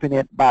actually grouping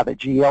it by the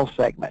GL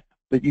segment.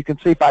 But you can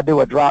see if I do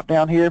a drop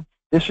down here,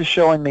 this is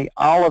showing me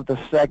all of the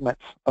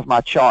segments of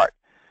my chart.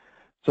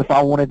 So if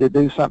I wanted to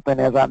do something,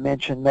 as I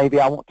mentioned, maybe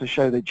I want to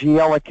show the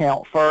GL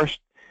account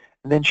first,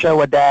 and then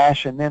show a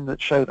dash, and then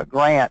show the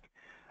grant,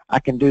 I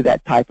can do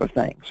that type of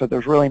thing. So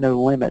there's really no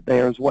limit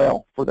there as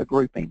well for the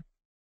grouping.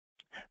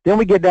 Then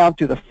we get down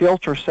to the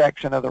filter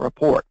section of the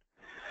report.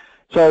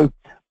 So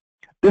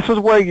this is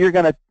where you're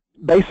going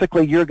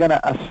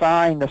to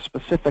assign the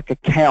specific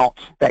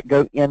accounts that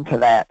go into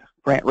that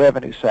grant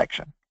revenue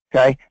section.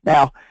 Okay.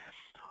 Now,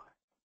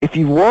 if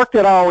you've worked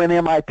at all in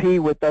MIP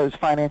with those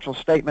financial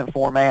statement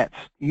formats,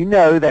 you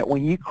know that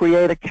when you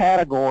create a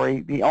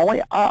category, the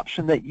only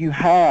option that you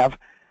have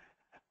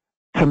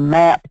to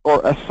map or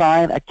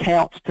assign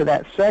accounts to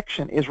that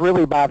section is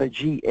really by the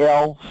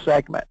GL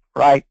segment,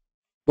 right?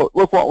 But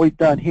look what we've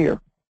done here.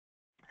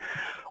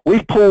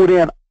 We've pulled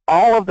in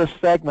all of the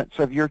segments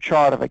of your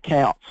chart of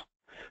accounts.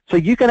 So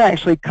you can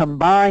actually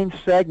combine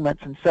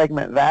segments and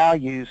segment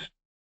values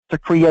to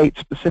create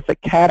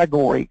specific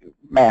category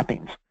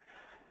mappings.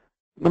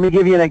 Let me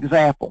give you an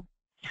example.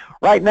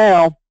 Right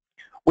now,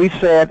 we've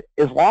said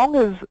as long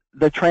as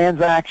the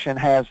transaction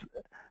has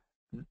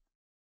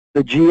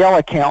the GL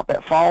account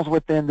that falls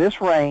within this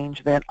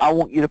range, then I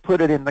want you to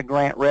put it in the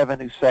grant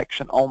revenue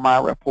section on my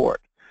report.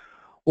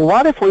 Well,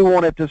 what if we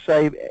wanted to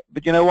say,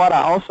 but you know what,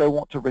 I also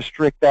want to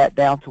restrict that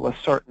down to a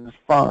certain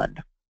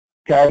fund?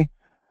 Okay,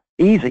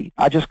 easy.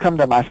 I just come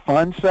to my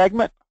fund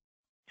segment,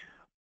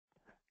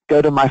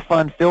 go to my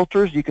fund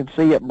filters. You can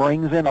see it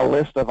brings in a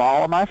list of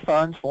all of my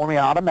funds for me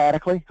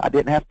automatically. I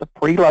didn't have to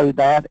preload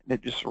that.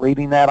 It's just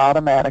reading that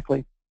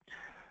automatically.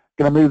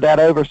 Going to move that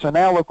over. So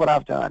now look what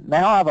I've done.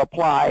 Now I've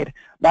applied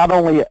not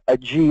only a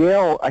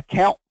GL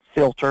account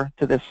filter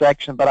to this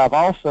section, but I've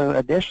also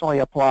additionally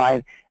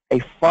applied a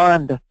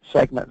fund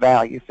segment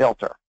value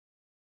filter.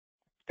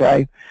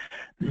 Okay,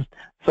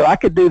 so I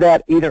could do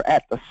that either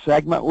at the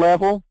segment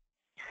level.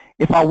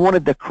 If I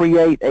wanted to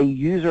create a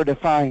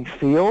user-defined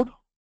field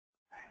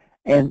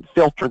and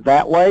filter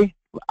that way,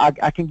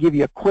 I can give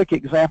you a quick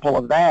example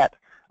of that.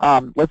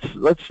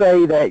 Let's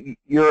say that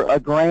you're a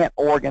grant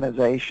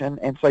organization,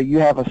 and so you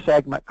have a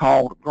segment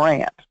called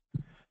grant.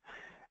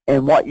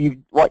 And what you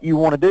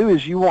want to do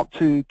is you want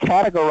to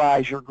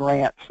categorize your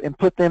grants and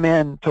put them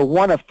into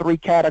one of three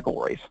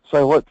categories.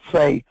 So let's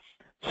say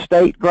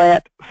state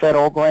grant,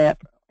 federal grant,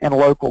 and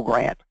local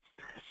grant.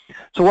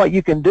 So what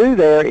you can do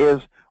there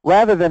is,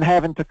 rather than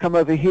having to come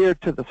over here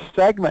to the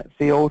segment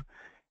field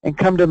and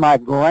come to my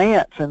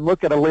grants and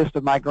look at a list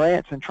of my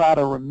grants and try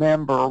to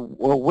remember,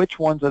 well, which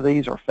ones of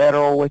these are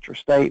federal, which are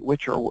state,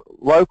 which are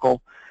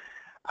local,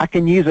 I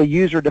can use a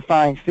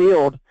user-defined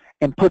field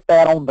and put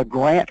that on the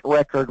grant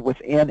record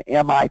within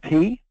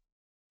MIP.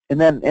 And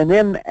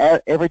then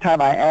every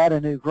time I add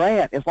a new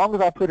grant, as long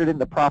as I put it in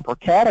the proper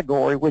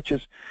category, which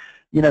is,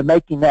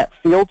 making that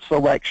field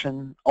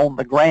selection on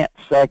the grant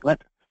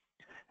segment,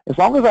 as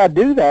long as I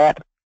do that,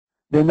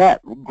 then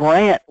that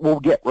grant will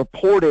get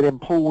reported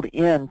and pulled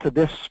into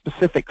this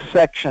specific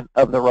section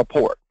of the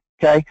report,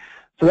 okay?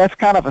 So that's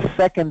kind of a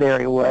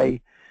secondary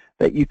way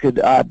that you could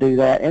do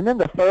that. And then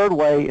the third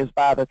way is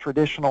by the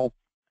traditional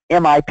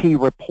MIP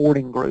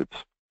reporting groups.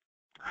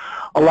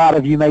 A lot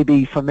of you may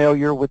be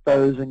familiar with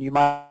those, and you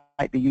might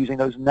be using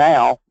those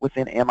now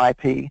within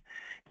MIP.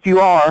 If you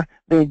are,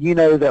 then you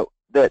know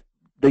that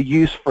the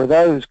use for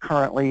those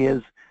currently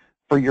is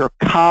for your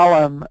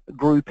column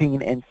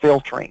grouping and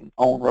filtering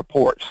on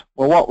reports.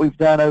 Well, what we've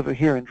done over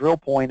here in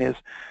DrillPoint is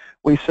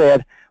we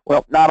said,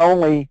 well, not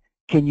only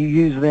can you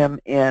use them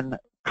in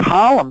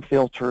column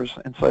filters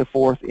and so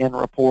forth in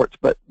reports,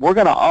 but we're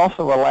going to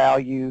also allow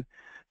you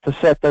to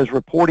set those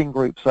reporting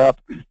groups up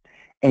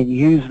and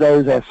use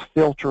those as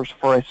filters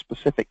for a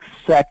specific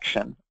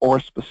section or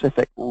a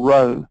specific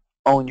row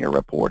on your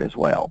report as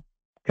well,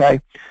 okay?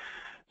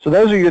 So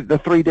those are the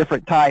three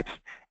different types,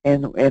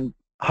 and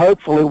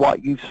hopefully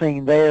what you've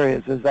seen there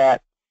is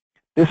that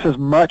this is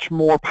much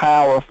more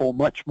powerful,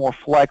 much more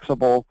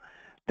flexible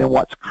than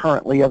what's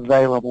currently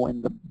available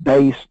in the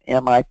base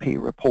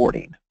MIP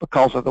reporting,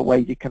 because of the way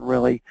you can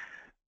really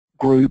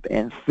group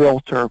and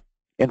filter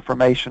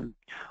information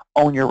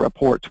on your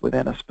reports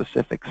within a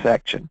specific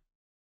section.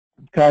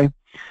 Okay,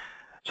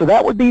 so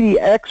that would be the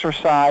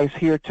exercise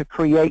here to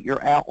create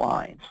your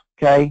outlines.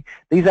 Okay,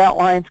 these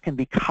outlines can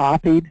be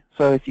copied,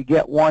 so if you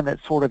get one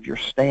that's sort of your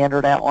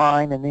standard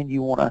outline and then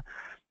you want to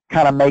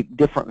kind of make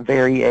different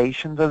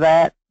variations of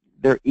that,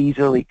 they're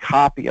easily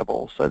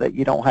copyable so that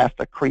you don't have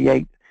to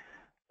create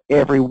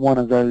every one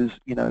of those,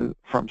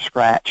 from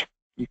scratch.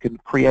 You can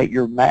create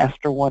your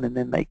master one and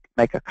then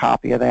make a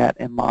copy of that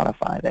and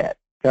modify that.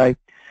 Okay.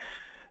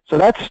 So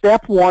that's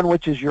step one,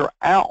 which is your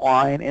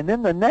outline, and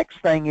then the next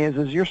thing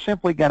is you're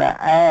simply going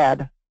to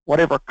add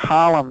whatever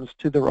columns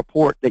to the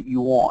report that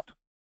you want,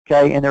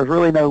 okay? And there's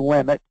really no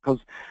limit because,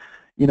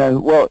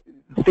 well,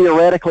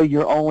 theoretically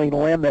your only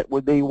limit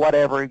would be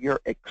whatever your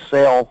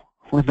Excel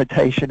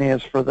limitation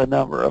is for the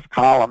number of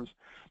columns,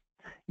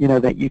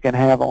 that you can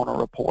have on a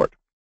report.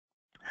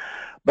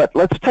 But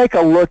let's take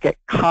a look at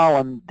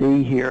column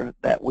D here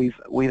that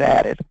we've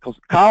added, because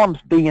columns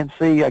B and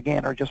C,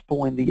 again, are just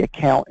pulling the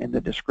account and the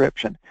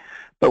description.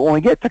 But when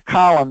we get to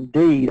column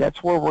D,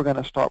 that's where we're going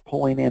to start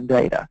pulling in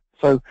data.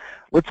 So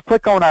let's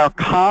click on our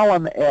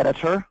column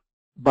editor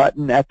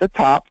button at the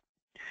top,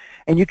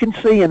 and you can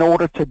see in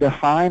order to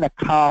define a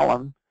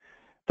column,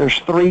 there's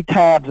three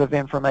tabs of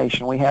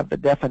information. We have the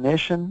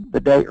definition, the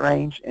date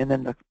range, and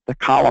then the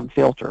column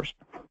filters.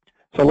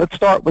 So let's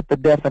start with the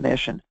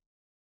definition.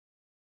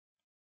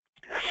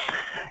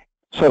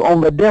 So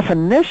on the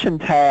definition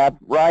tab,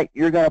 right,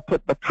 you're going to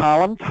put the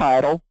column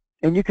title,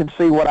 and you can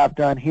see what I've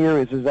done here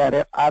is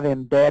that I've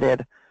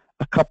embedded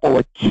a couple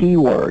of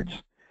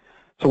keywords.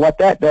 So what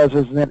that does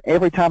is then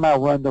every time I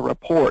run the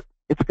report,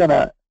 it's going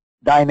to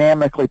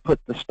dynamically put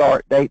the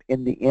start date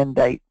and the end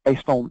date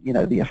based on,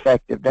 the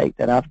effective date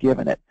that I've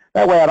given it.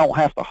 That way I don't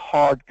have to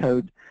hard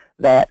code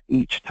that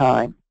each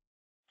time.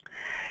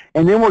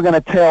 And then we're going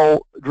to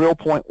tell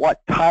DrillPoint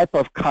what type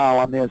of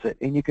column is it.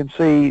 And you can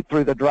see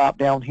through the drop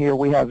down here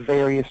we have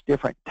various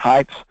different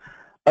types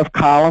of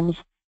columns.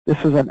 This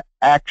is an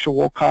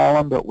actual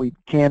column, but we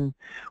can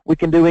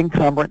do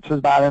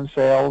encumbrances by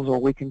themselves, or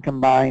we can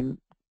combine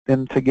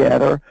them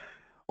together,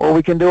 or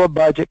we can do a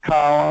budget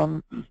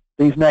column.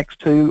 These next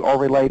two are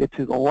related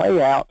to the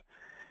layout.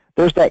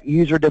 There's that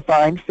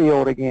user-defined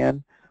field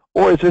again,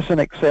 or is this an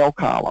Excel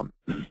column?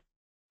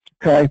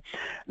 Okay.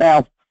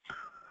 Now,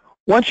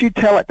 once you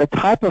tell it the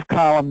type of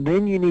column,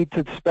 then you need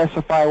to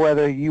specify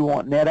whether you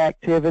want net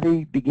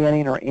activity,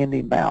 beginning or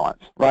ending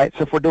balance, right?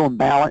 So if we're doing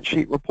balance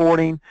sheet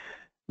reporting,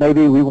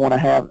 maybe we want to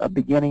have a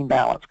beginning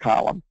balance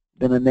column,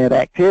 then a net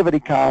activity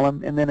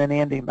column, and then an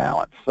ending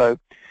balance. So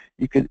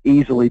you could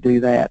easily do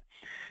that.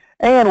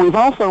 And we've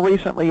also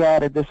recently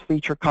added this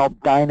feature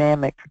called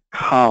dynamic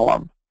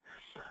column.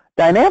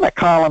 Dynamic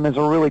column is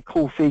a really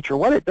cool feature.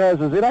 What it does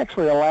is it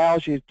actually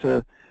allows you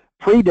to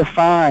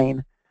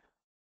predefine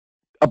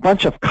a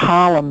bunch of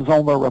columns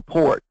on the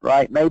report,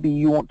 right? Maybe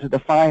you want to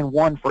define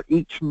one for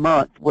each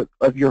month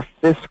of your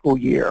fiscal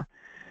year.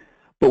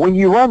 But when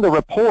you run the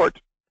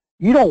report,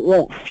 you don't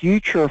want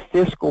future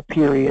fiscal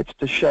periods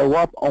to show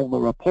up on the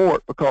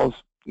report because,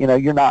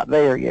 you're not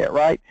there yet,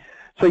 right?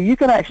 So you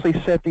can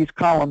actually set these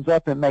columns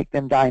up and make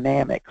them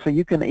dynamic. So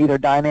you can either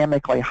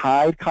dynamically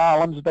hide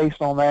columns based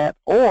on that,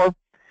 or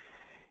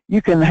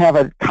you can have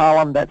a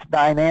column that's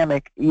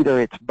dynamic,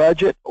 either it's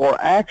budget or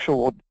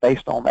actual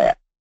based on that.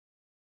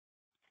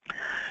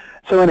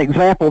 So an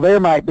example there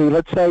might be,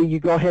 let's say you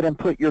go ahead and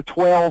put your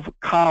 12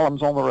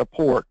 columns on the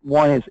report.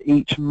 One is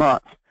each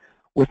month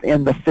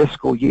within the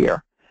fiscal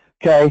year.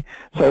 Okay,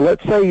 so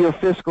let's say your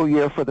fiscal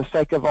year, for the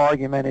sake of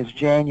argument, is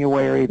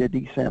January to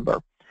December.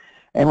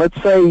 And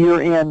let's say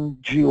you're in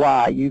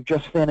July. You've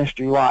just finished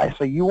July.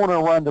 So you want to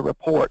run the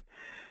report.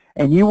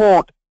 And you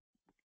want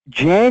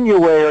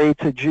January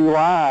to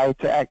July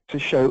to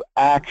show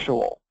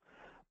actual.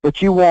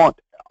 But you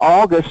want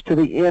August to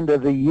the end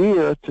of the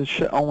year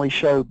to only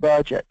show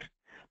budget.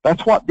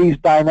 That's what these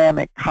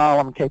dynamic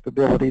column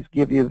capabilities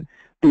give you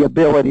the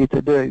ability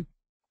to do.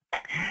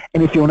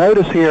 And if you'll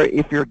notice here,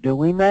 if you're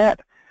doing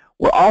that,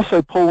 we're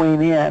also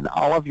pulling in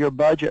all of your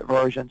budget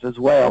versions as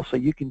well, so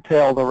you can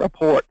tell the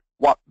report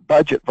what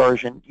budget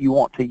version you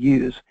want to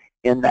use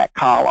in that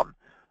column.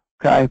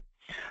 Okay,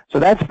 so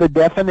that's the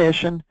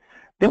definition.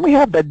 Then we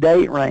have the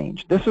date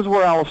range. This is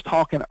where I was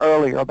talking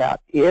earlier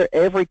about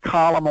every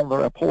column on the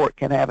report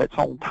can have its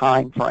own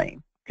time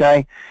frame.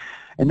 Okay,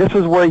 and this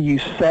is where you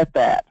set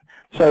that.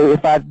 So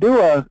if I do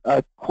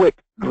a quick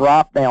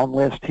drop-down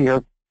list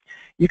here,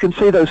 you can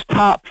see those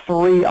top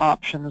 3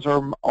 options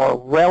are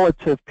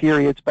relative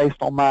periods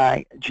based on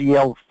my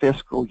GL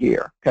fiscal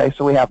year. Okay,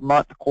 so we have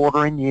month,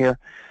 quarter, and year.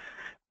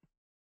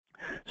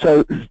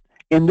 So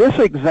in this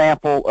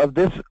example of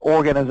this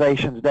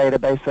organization's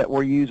database that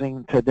we're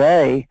using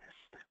today,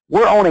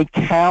 we're on a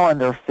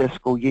calendar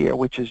fiscal year,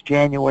 which is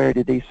January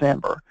to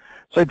December.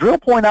 So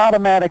DrillPoint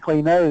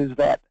automatically knows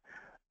that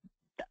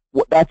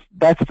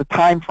that's the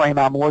time frame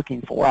I'm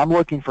looking for. I'm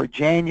looking for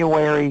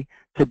January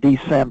to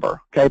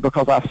December, okay,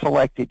 because I've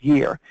selected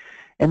year.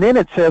 And then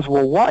it says,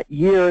 well, what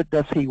year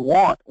does he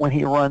want when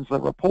he runs the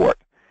report?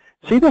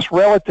 See this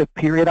relative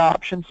period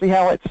option? See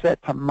how it's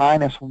set to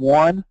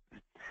 -1?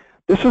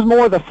 This is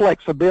more the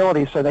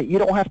flexibility so that you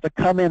don't have to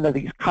come into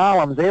these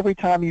columns every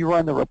time you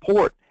run the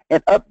report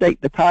and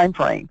update the time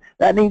frame.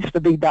 That needs to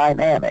be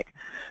dynamic.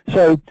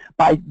 So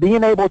by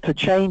being able to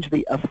change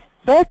the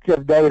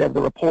effective date of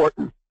the report,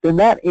 then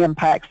that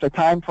impacts the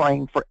time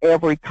frame for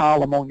every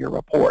column on your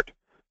report.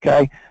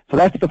 Okay, so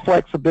that's the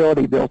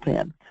flexibility built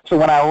in. So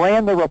when I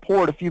ran the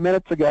report a few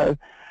minutes ago,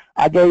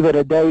 I gave it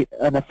a date,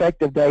 an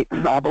effective date,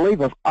 I believe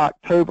of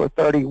October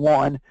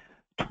 31,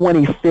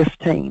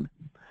 2015.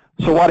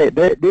 So what it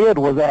did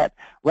was that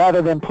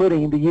rather than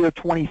putting the year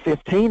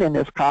 2015 in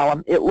this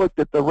column, it looked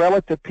at the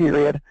relative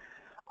period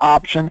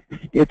option.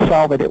 It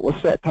saw that it was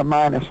set to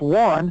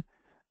 -1,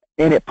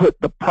 and it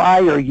put the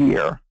prior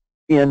year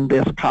in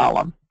this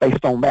column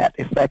based on that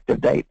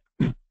effective date.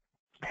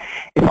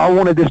 If I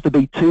wanted this to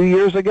be 2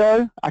 years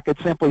ago, I could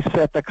simply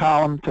set the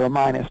column to a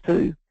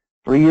 -2,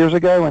 3 years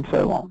ago, and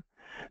so on.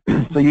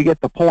 So you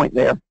get the point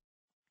there.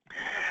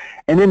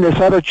 And then this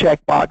other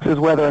checkbox is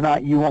whether or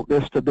not you want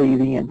this to be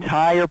the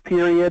entire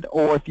period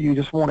or if you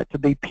just want it to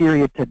be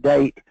period to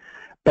date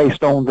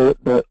based on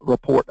the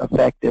report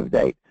effective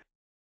date.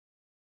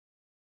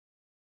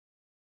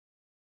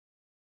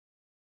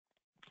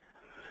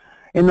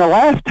 In the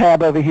last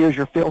tab over here is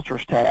your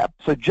filters tab.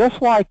 So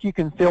just like you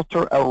can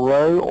filter a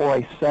row or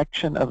a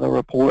section of the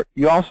report,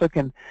 you also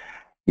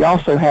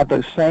have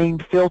those same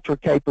filter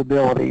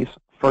capabilities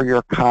for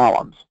your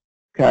columns.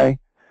 Okay.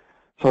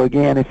 So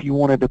again, if you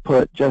wanted to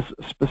put just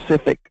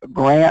specific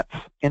grants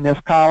in this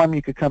column,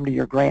 you could come to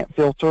your grant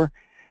filter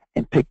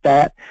and pick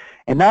that.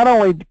 And not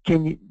only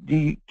can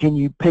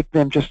you pick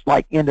them just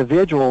like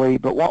individually,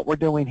 but what we're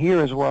doing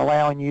here is we're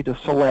allowing you to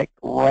select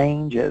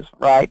ranges,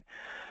 right?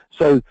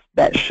 So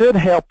that should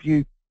help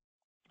you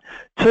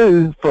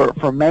too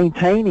for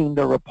maintaining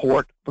the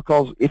report,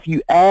 because if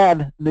you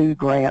add new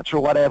grants or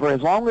whatever,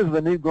 as long as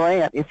the new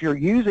grant, if you're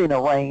using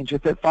a range,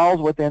 if it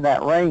falls within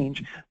that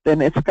range,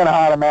 then it's going to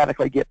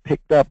automatically get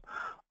picked up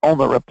on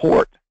the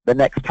report the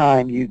next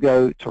time you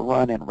go to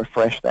run and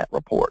refresh that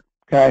report.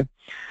 Okay.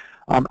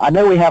 I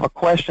know we have a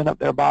question up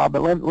there, Bob,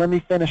 but let me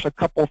finish a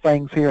couple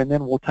things here and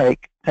then we'll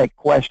take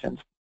questions.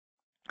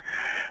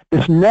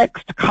 This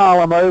next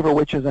column over,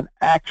 which is an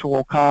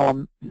actual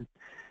column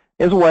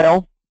as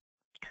well,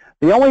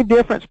 the only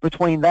difference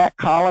between that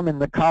column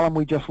and the column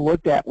we just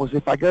looked at was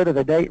if I go to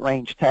the date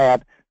range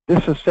tab,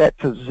 this is set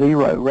to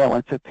 0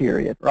 relative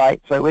period,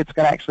 right? So it's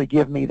going to actually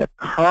give me the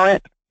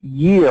current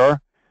year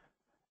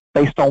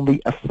based on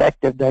the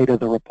effective date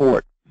of the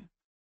report.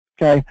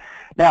 Okay.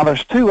 Now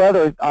there's two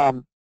other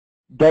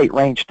date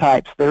range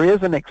types. There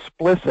is an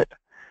explicit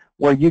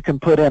where you can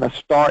put in a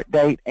start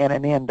date and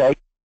an end date.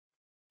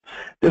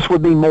 This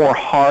would be more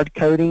hard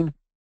coding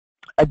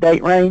a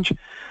date range.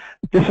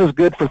 This is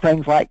good for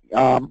things like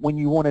when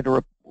you want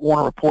to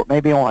report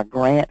maybe on a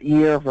grant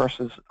year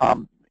versus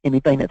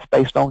anything that's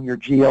based on your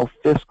GL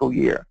fiscal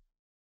year.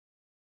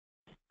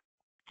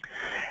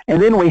 And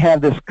then we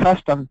have this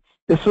custom.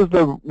 This is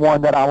the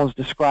one that I was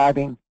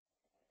describing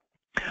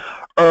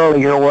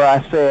earlier where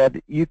I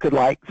said you could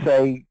like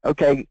say,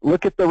 okay,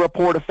 look at the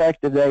report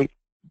effective date,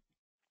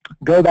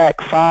 go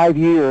back 5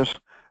 years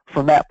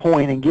from that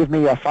point and give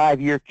me a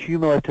 5-year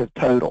cumulative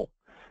total.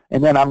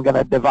 And then I'm going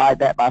to divide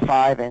that by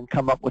 5 and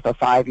come up with a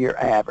 5-year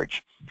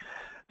average.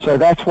 So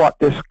that's what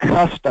this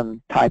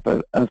custom type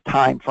of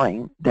time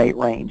frame date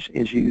range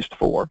is used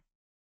for.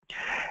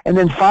 And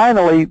then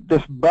finally,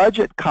 this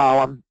budget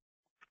column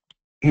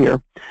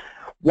here,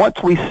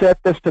 once we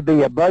set this to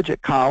be a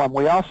budget column,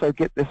 we also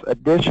get this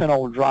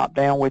additional drop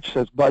down which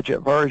says budget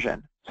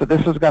version. So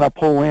this is going to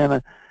pull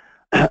in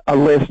a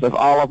list of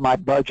all of my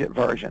budget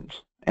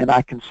versions, and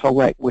I can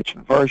select which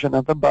version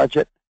of the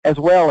budget as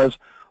well as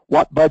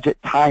what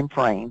budget time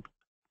frame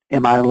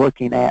am I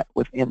looking at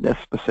within this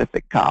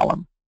specific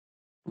column.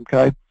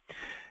 Okay,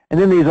 and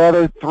then these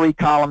other three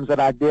columns that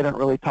I didn't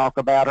really talk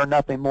about are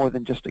nothing more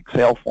than just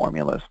Excel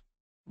formulas.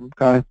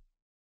 Okay,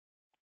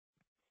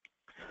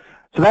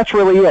 so that's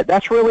really it.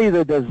 That's really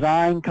the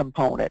design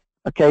component.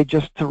 Okay,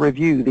 just to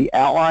review, the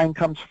outline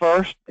comes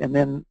first, and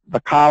then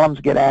the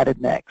columns get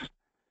added next.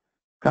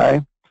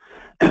 Okay,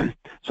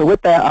 so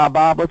with that,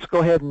 Bob, let's go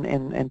ahead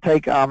and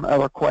take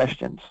other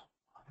questions.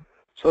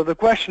 So the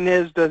question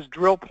is, does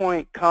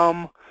DrillPoint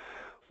come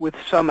with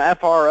some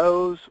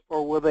FROs,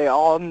 or will they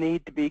all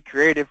need to be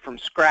created from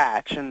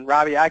scratch? And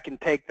Robbie, I can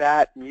take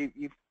that, and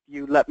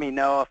you let me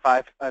know if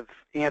I've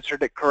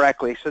answered it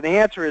correctly. So the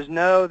answer is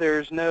no,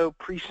 there's no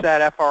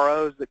preset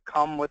FROs that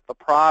come with the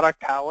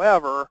product.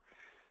 However,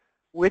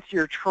 with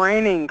your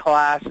training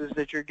classes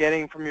that you're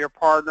getting from your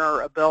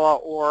partner,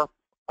 Abila, or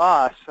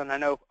us, and I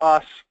know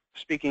us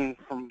speaking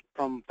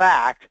from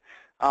fact,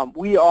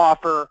 we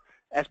offer,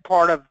 as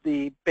part of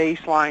the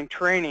baseline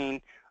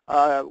training,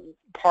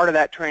 part of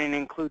that training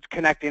includes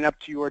connecting up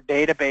to your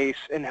database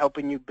and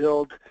helping you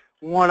build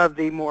one of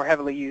the more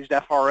heavily used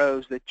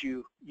FROs that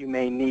you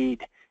may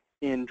need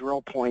in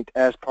DrillPoint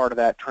as part of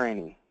that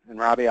training. And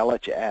Robbie, I'll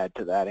let you add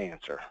to that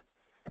answer.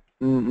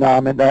 No,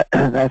 I mean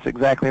that's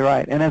exactly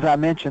right. And as I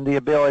mentioned, the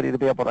ability to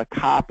be able to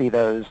copy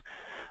those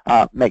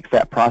makes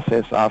that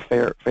process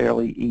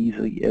fairly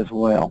easy as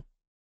well.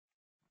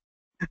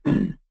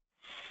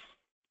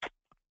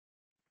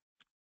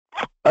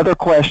 Other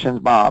questions,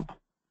 Bob?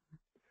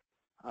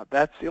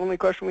 That's the only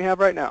question we have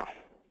right now.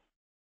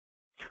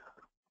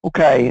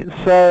 Okay,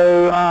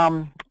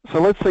 so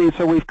let's see.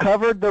 So we've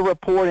covered the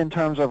report in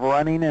terms of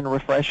running and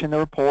refreshing the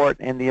report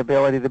and the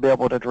ability to be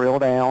able to drill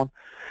down.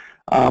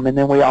 And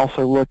then we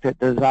also looked at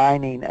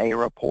designing a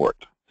report.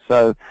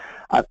 So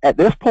at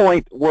this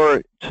point,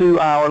 we're 2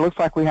 hours. Looks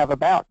like we have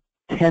about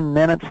 10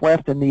 minutes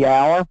left in the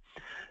hour.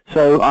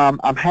 So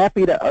I'm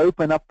happy to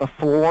open up the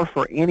floor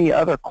for any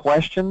other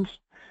questions.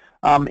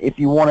 If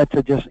you wanted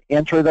to just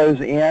enter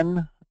those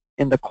in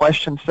the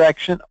question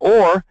section,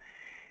 or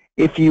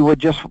if you would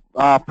just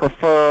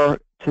prefer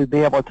to be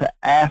able to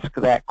ask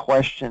that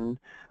question,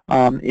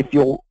 if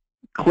you'll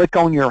click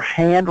on your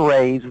hand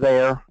raise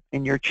there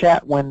in your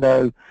chat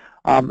window,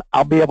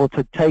 I'll be able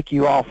to take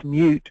you off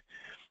mute,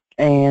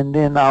 and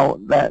then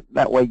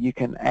that way you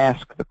can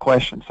ask the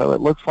question. So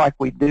it looks like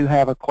we do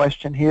have a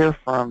question here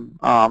from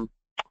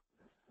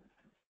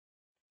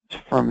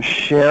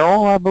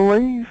Cheryl, I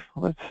believe.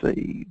 Let's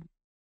see.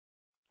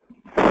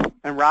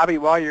 And Robbie,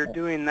 while you're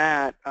doing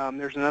that,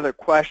 there's another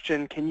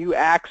question. Can you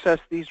access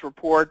these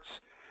reports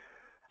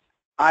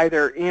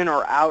either in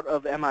or out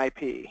of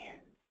MIP?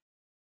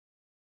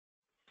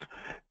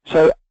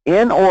 So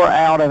in or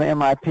out of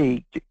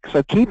MIP.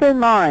 So keep in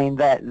mind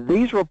that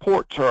these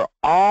reports are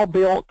all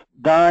built,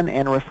 done,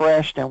 and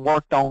refreshed and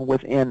worked on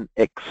within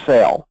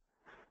Excel.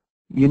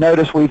 You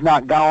notice we've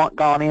not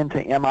gone into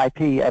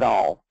MIP at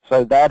all.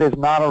 So that is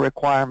not a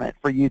requirement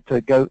for you to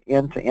go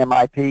into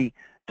MIP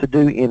to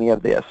do any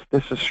of this.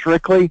 This is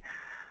strictly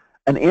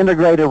an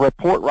integrated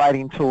report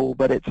writing tool,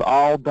 but it's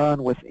all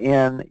done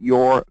within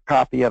your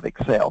copy of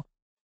Excel.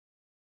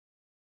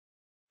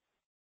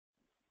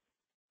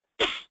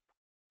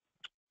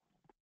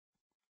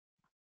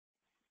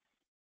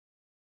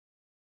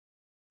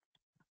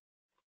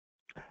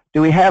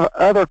 Do we have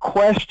other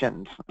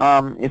questions?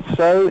 If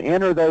so,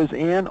 enter those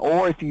in,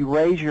 or if you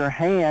raise your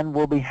hand,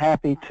 we'll be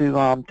happy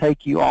to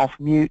take you off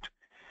mute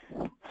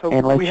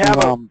and let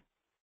you.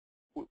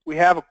 We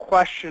have a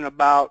question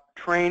about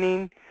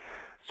training.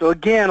 So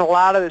again, a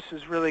lot of this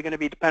is really going to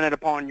be dependent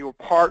upon your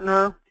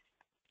partner,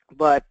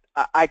 but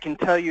I can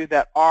tell you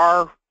that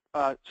our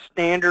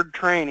standard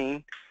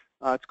training,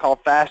 it's called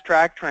fast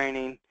track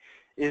training,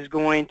 is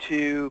going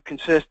to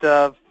consist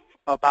of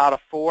about a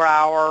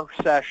 4-hour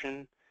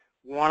session,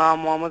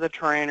 one-on-one with a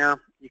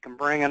trainer. You can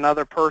bring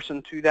another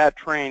person to that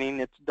training.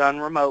 It's done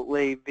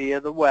remotely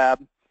via the web,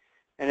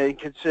 and it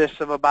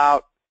consists of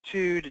about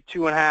 2 to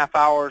 2.5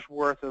 hours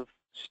worth of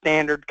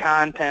standard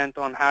content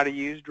on how to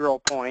use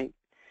DrillPoint,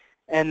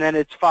 and then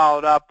it's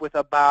followed up with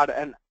about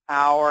an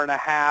hour and a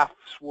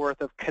half's worth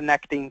of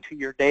connecting to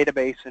your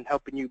database and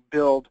helping you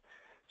build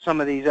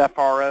some of these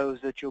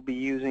FROs that you'll be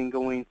using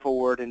going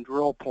forward in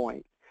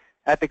DrillPoint.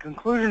 At the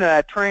conclusion of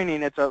that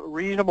training, it's a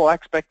reasonable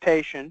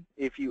expectation,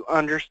 if you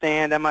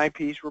understand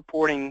MIP's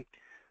reporting,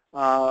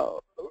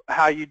 how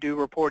you do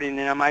reporting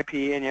in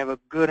MIP, and you have a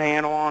good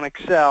handle on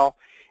Excel,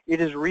 it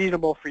is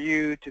reasonable for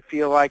you to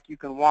feel like you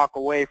can walk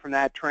away from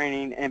that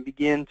training and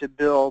begin to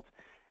build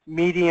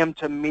medium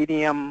to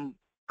medium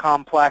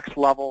complex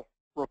level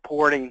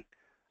reporting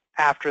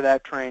after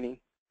that training.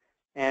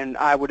 And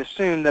I would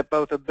assume that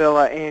both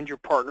Abila and your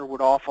partner would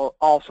also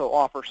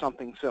offer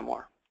something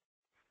similar.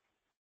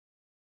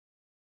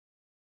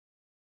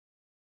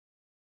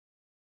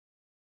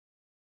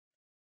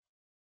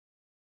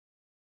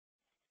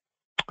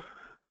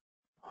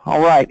 All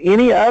right.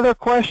 Any other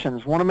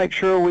questions? Want to make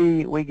sure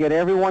we get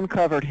everyone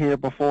covered here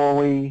before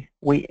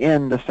we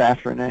end this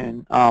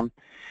afternoon.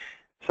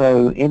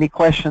 So any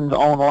questions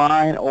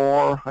online,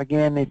 or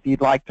again, if you'd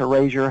like to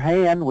raise your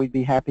hand, we'd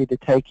be happy to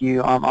take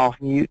you off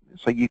mute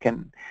so you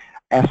can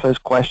ask those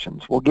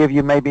questions. We'll give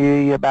you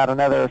maybe about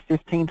another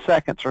 15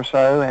 seconds or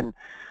so, and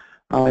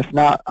if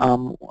not,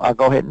 I'll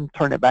go ahead and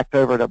turn it back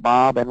over to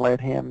Bob and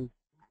let him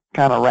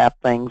kind of wrap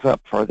things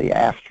up for the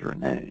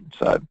afternoon.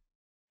 So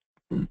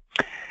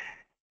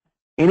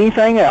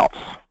anything else?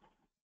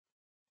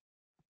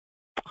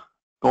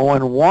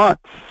 Going once,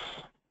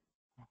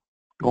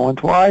 going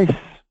twice.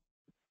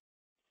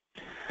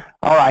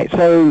 All right,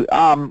 so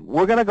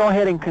we're going to go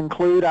ahead and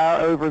conclude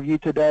our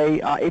overview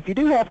today. If you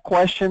do have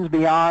questions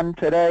beyond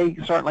today,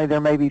 certainly there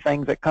may be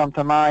things that come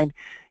to mind.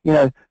 You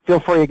know,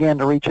 feel free again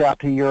to reach out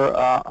to your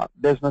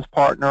business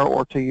partner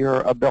or to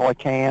your Abila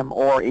CAM,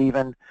 or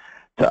even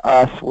to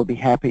us. We'll be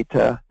happy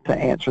to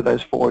answer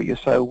those for you.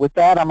 So with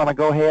that, I'm going to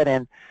go ahead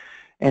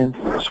and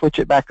switch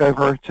it back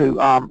over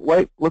to,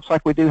 wait, looks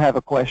like we do have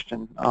a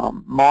question.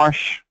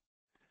 Marsh,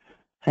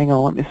 hang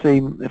on, let me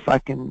see if I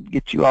can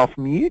get you off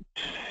mute.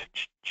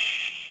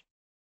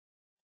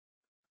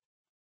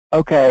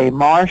 Okay,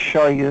 Marsh,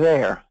 are you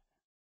there?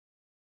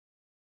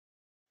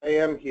 I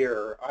am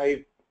here.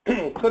 I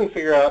couldn't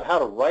figure out how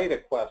to write a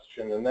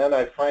question, and then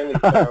I finally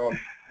found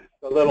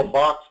the little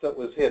box that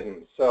was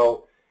hidden.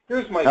 So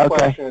here's my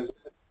question,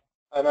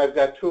 and I've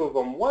got two of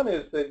them. One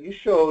is that you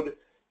showed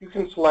you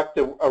can select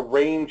a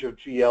range of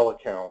GL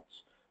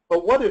accounts,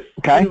 but what if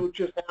you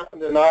just happen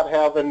to not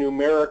have a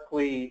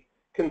numerically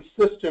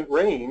consistent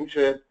range?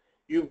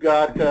 You've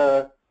got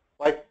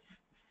like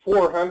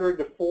 400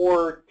 to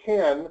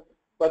 410,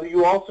 but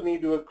you also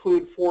need to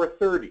include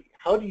 430.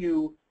 How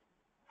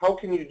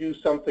can you do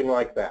something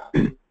like that?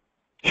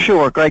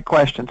 Sure, great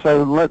question.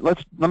 So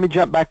let me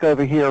jump back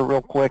over here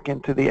real quick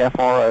into the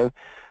FRO,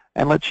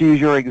 and let's use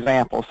your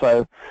example.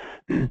 So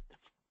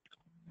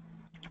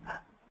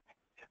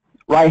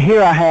right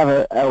here I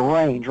have a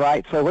range,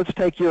 right? So let's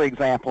take your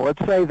example.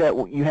 Let's say that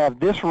you have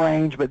this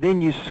range, but then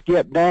you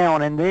skip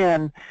down, and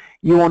then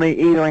you want to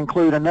either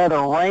include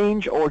another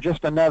range or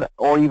just another,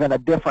 or even a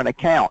different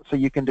account. So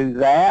you can do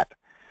that.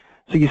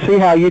 So you see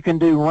how you can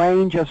do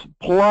ranges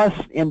plus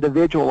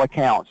individual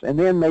accounts, and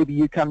then maybe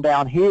you come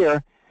down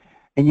here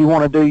and you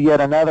want to do yet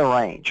another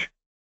range.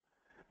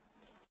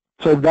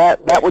 So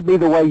that would be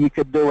the way you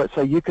could do it.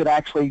 So you could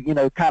actually, you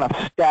know, kind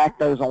of stack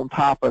those on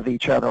top of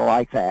each other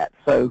like that.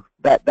 So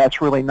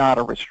that's really not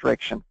a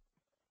restriction.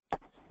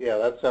 Yeah,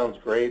 that sounds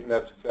great, and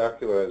that's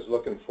exactly what I was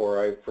looking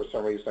for. For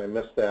some reason I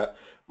missed that.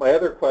 My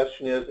other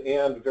question is,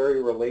 and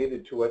very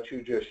related to what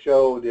you just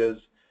showed, is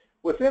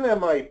within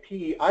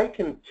MIP I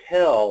can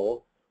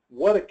tell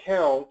what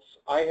accounts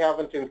I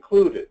haven't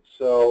included.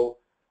 So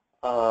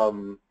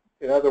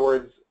in other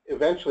words,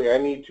 eventually I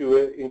need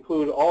to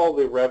include all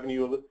the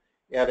revenue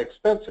and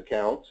expense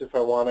accounts if I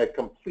want a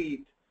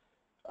complete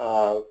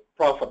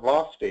profit and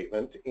loss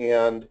statement.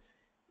 And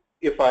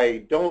if I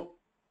don't,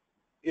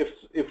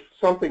 if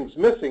something's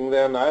missing,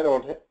 then I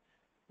don't,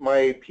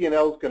 my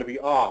P&L is going to be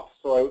off.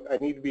 So I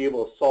need to be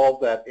able to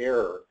solve that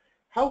error.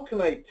 How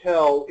can I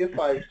tell if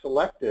I've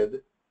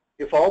selected,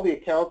 if all the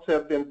accounts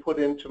have been put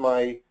into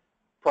my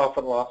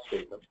profit and loss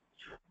statement?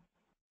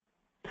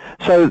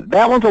 So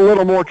that one's a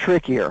little more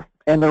trickier.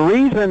 And the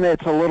reason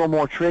it's a little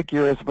more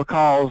trickier is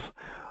because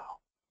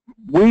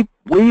we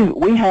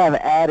have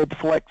added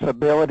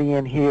flexibility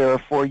in here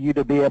for you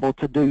to be able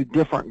to do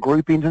different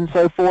groupings and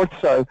so forth.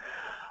 So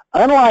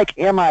unlike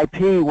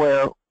MIP,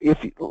 where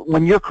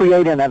when you're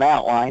creating an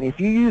outline, if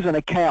you use an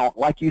account,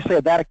 like you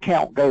said, that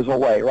account goes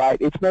away, right?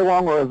 It's no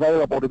longer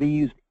available to be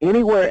used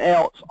anywhere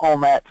else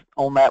on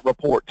that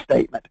report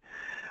statement.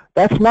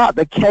 That's not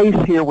the case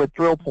here with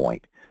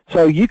DrillPoint.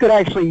 So you could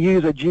actually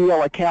use a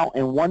GL account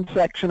in one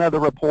section of the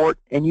report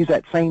and use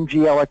that same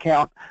GL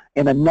account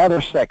in another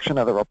section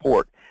of the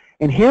report.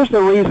 And here's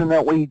the reason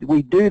that we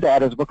do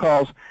that is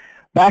because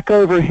back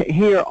over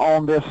here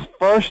on this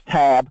first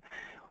tab,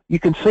 you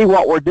can see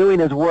what we're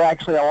doing is we're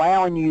actually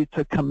allowing you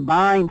to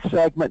combine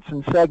segments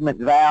and segment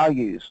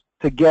values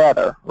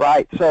together,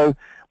 right? So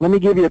let me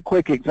give you a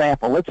quick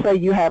example. Let's say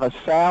you have a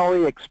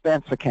salary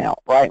expense account,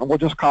 right? And we'll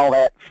just call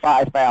that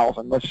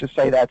 5,000. Let's just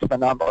say that's the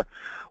number.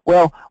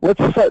 Well,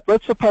 let's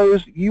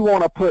suppose you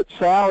want to put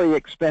salary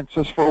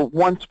expenses for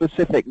one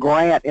specific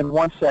grant in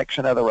one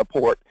section of the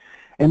report.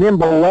 And then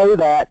below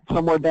that,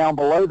 somewhere down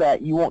below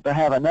that, you want to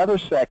have another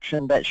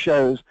section that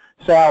shows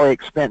salary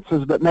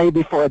expenses, but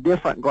maybe for a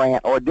different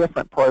grant or a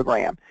different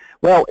program.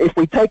 Well, if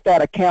we take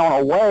that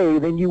account away,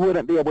 then you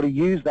wouldn't be able to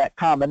use that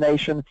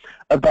combination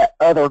of that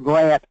other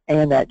grant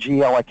and that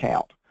GL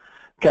account.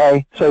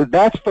 Okay, so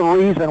that's the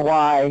reason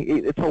why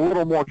it's a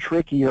little more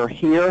trickier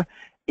here.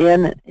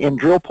 in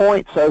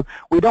DrillPoint, so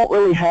we don't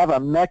really have a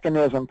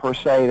mechanism per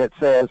se that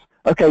says,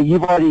 okay,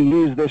 you've already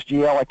used this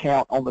GL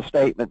account on the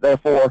statement,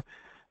 therefore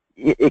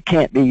it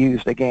can't be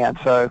used again.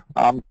 So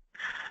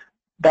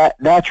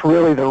that's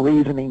really the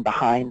reasoning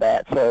behind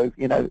that. So,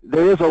 you know,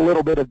 there is a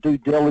little bit of due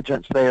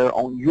diligence there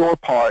on your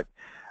part,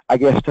 I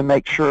guess, to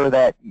make sure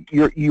that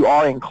you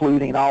are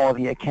including all of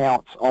the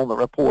accounts on the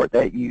report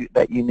that you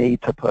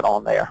need to put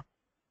on there.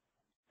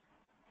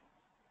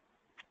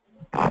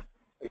 I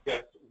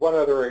guess one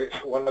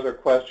other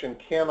question: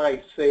 can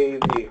I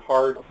save a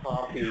hard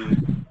copy,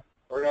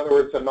 or in other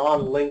words, a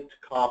non-linked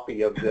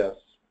copy of this?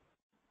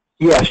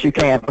 Yes, you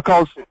can,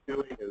 because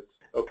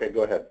okay,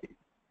 go ahead.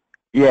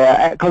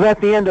 Yeah, because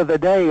at the end of the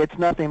day, it's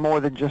nothing more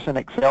than just an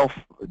Excel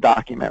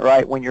document,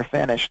 right, when you're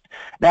finished.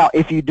 Now,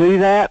 if you do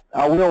that,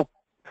 I will,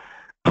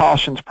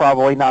 caution's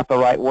probably not the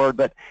right word,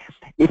 but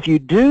if you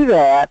do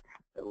that,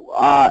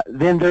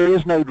 then there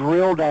is no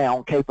drill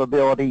down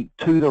capability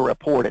to the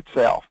report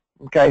itself.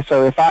 Okay,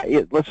 so if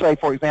let's say,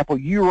 for example,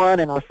 you run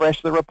and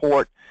refresh the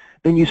report,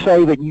 then you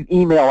save it and you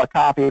email a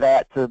copy of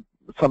that to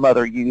some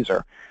other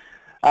user.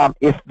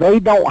 If they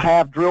don't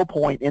have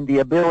DrillPoint and the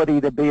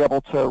ability to be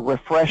able to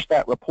refresh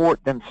that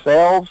report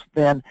themselves,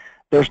 then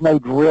there's no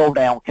drill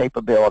down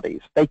capabilities.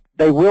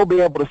 They will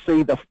be able to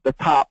see the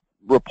top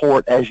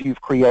report as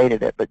you've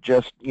created it, but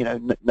just, you know,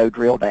 no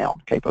drill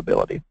down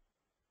capability.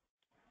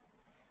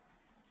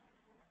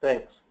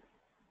 Thanks.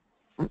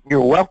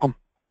 You're welcome.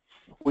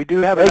 We do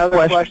have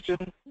another question,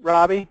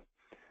 Robbie.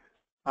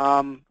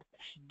 Does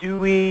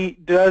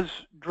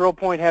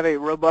DrillPoint have a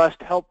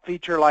robust help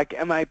feature like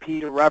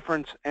MIP to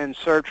reference and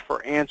search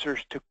for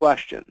answers to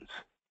questions?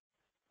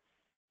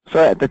 So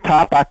at the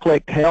top, I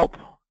clicked help.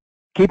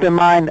 Keep in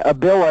mind,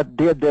 Abila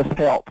did this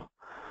help.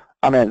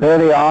 I mean, they're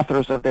the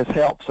authors of this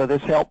help, so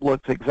this help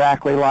looks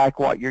exactly like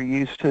what you're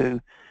used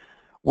to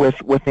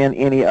within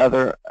any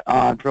other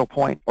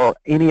DrillPoint or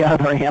any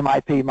other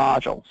MIP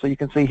module. So you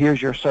can see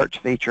here's your search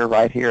feature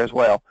right here as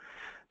well.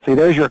 See,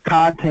 there's your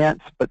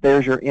contents, but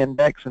there's your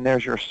index and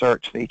there's your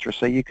search feature.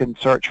 So you can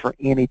search for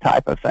any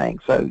type of thing.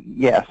 So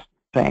yes,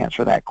 to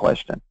answer that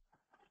question.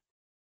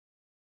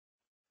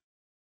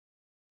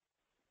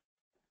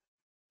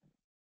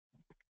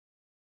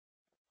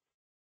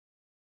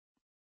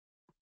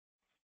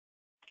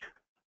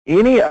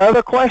 Any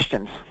other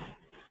questions?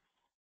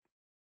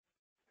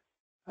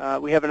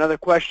 We have another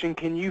question.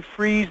 Can you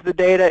freeze the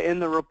data in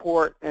the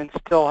report and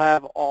still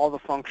have all the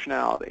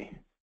functionality?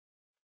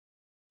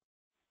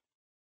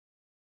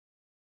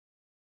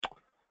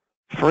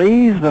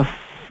 Freeze the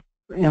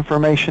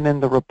information in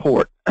the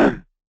report.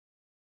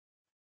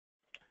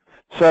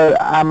 So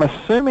I'm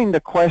assuming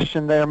the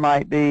question there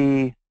might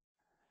be,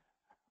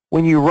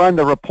 when you run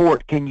the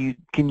report, can you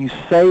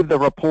save the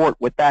report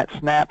with that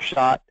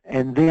snapshot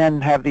and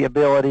then have the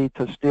ability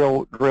to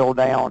still drill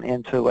down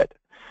into it?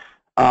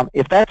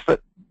 If that's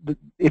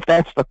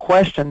the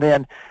question,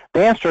 then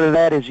the answer to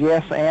that is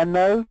yes and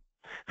no.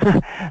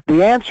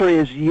 The answer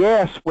is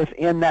yes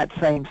within that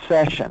same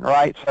session,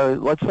 right? So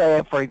let's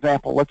say, for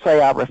example, let's say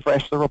I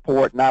refresh the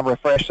report and I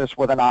refresh this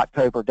with an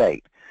October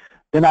date.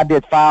 Then I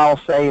did File,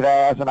 Save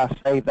As, and I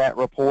saved that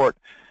report,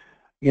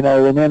 you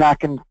know, and then I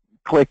can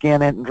click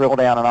in it and drill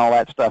down and all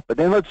that stuff. But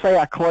then let's say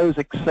I close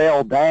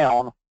Excel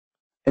down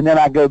and then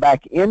I go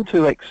back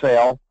into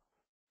Excel,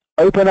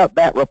 open up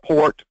that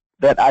report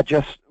that I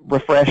just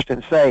refreshed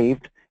and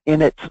saved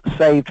in its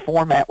saved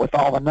format with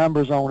all the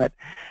numbers on it.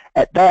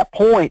 At that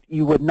point,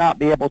 you would not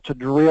be able to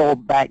drill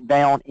back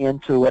down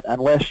into it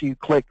unless you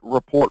click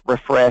Report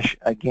Refresh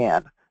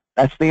again.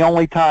 That's the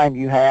only time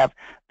you have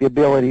the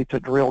ability to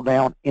drill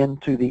down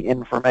into the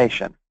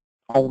information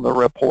on the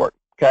report,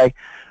 okay?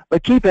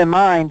 But keep in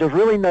mind, there's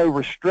really no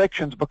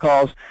restrictions,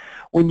 because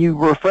when you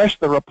refresh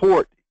the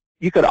report,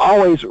 you could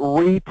always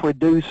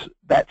reproduce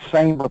that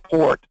same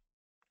report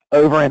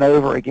over and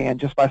over again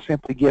just by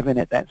simply giving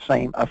it that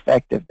same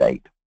effective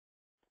date.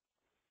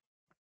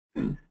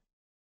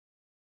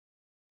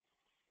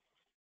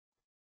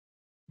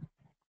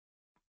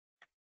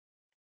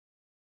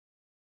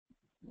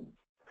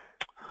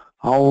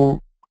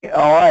 All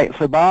right,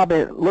 so Bob,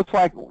 it looks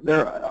like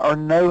there are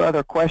no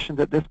other questions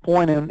at this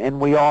point, and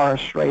we are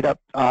straight up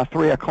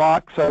 3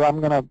 o'clock, so I'm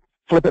going to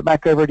flip it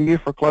back over to you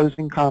for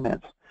closing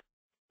comments.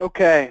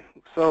 Okay,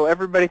 so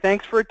everybody,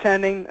 thanks for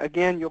attending.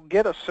 Again, you'll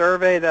get a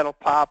survey that'll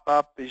pop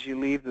up as you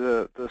leave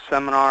the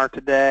seminar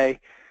today.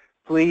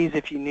 Please,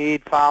 if you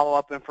need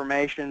follow-up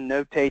information,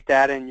 notate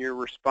that in your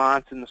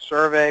response in the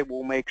survey.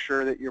 We'll make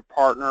sure that your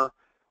partner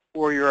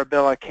or your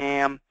Abila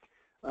CAM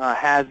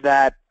has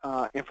that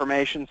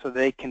information so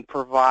they can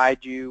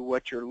provide you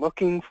what you're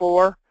looking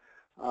for.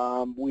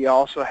 We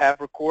also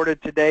have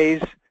recorded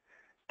today's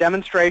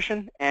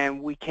demonstration,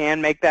 and we can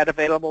make that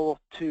available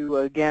to,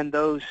 again,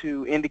 those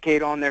who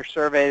indicate on their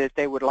survey that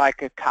they would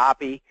like a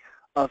copy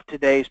of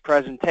today's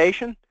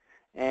presentation.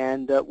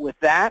 And with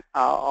that,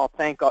 I'll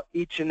thank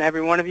each and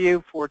every one of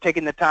you for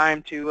taking the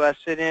time to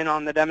sit in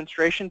on the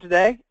demonstration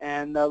today,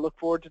 and look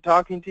forward to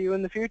talking to you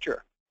in the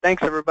future.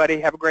 Thanks,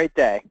 everybody. Have a great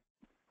day.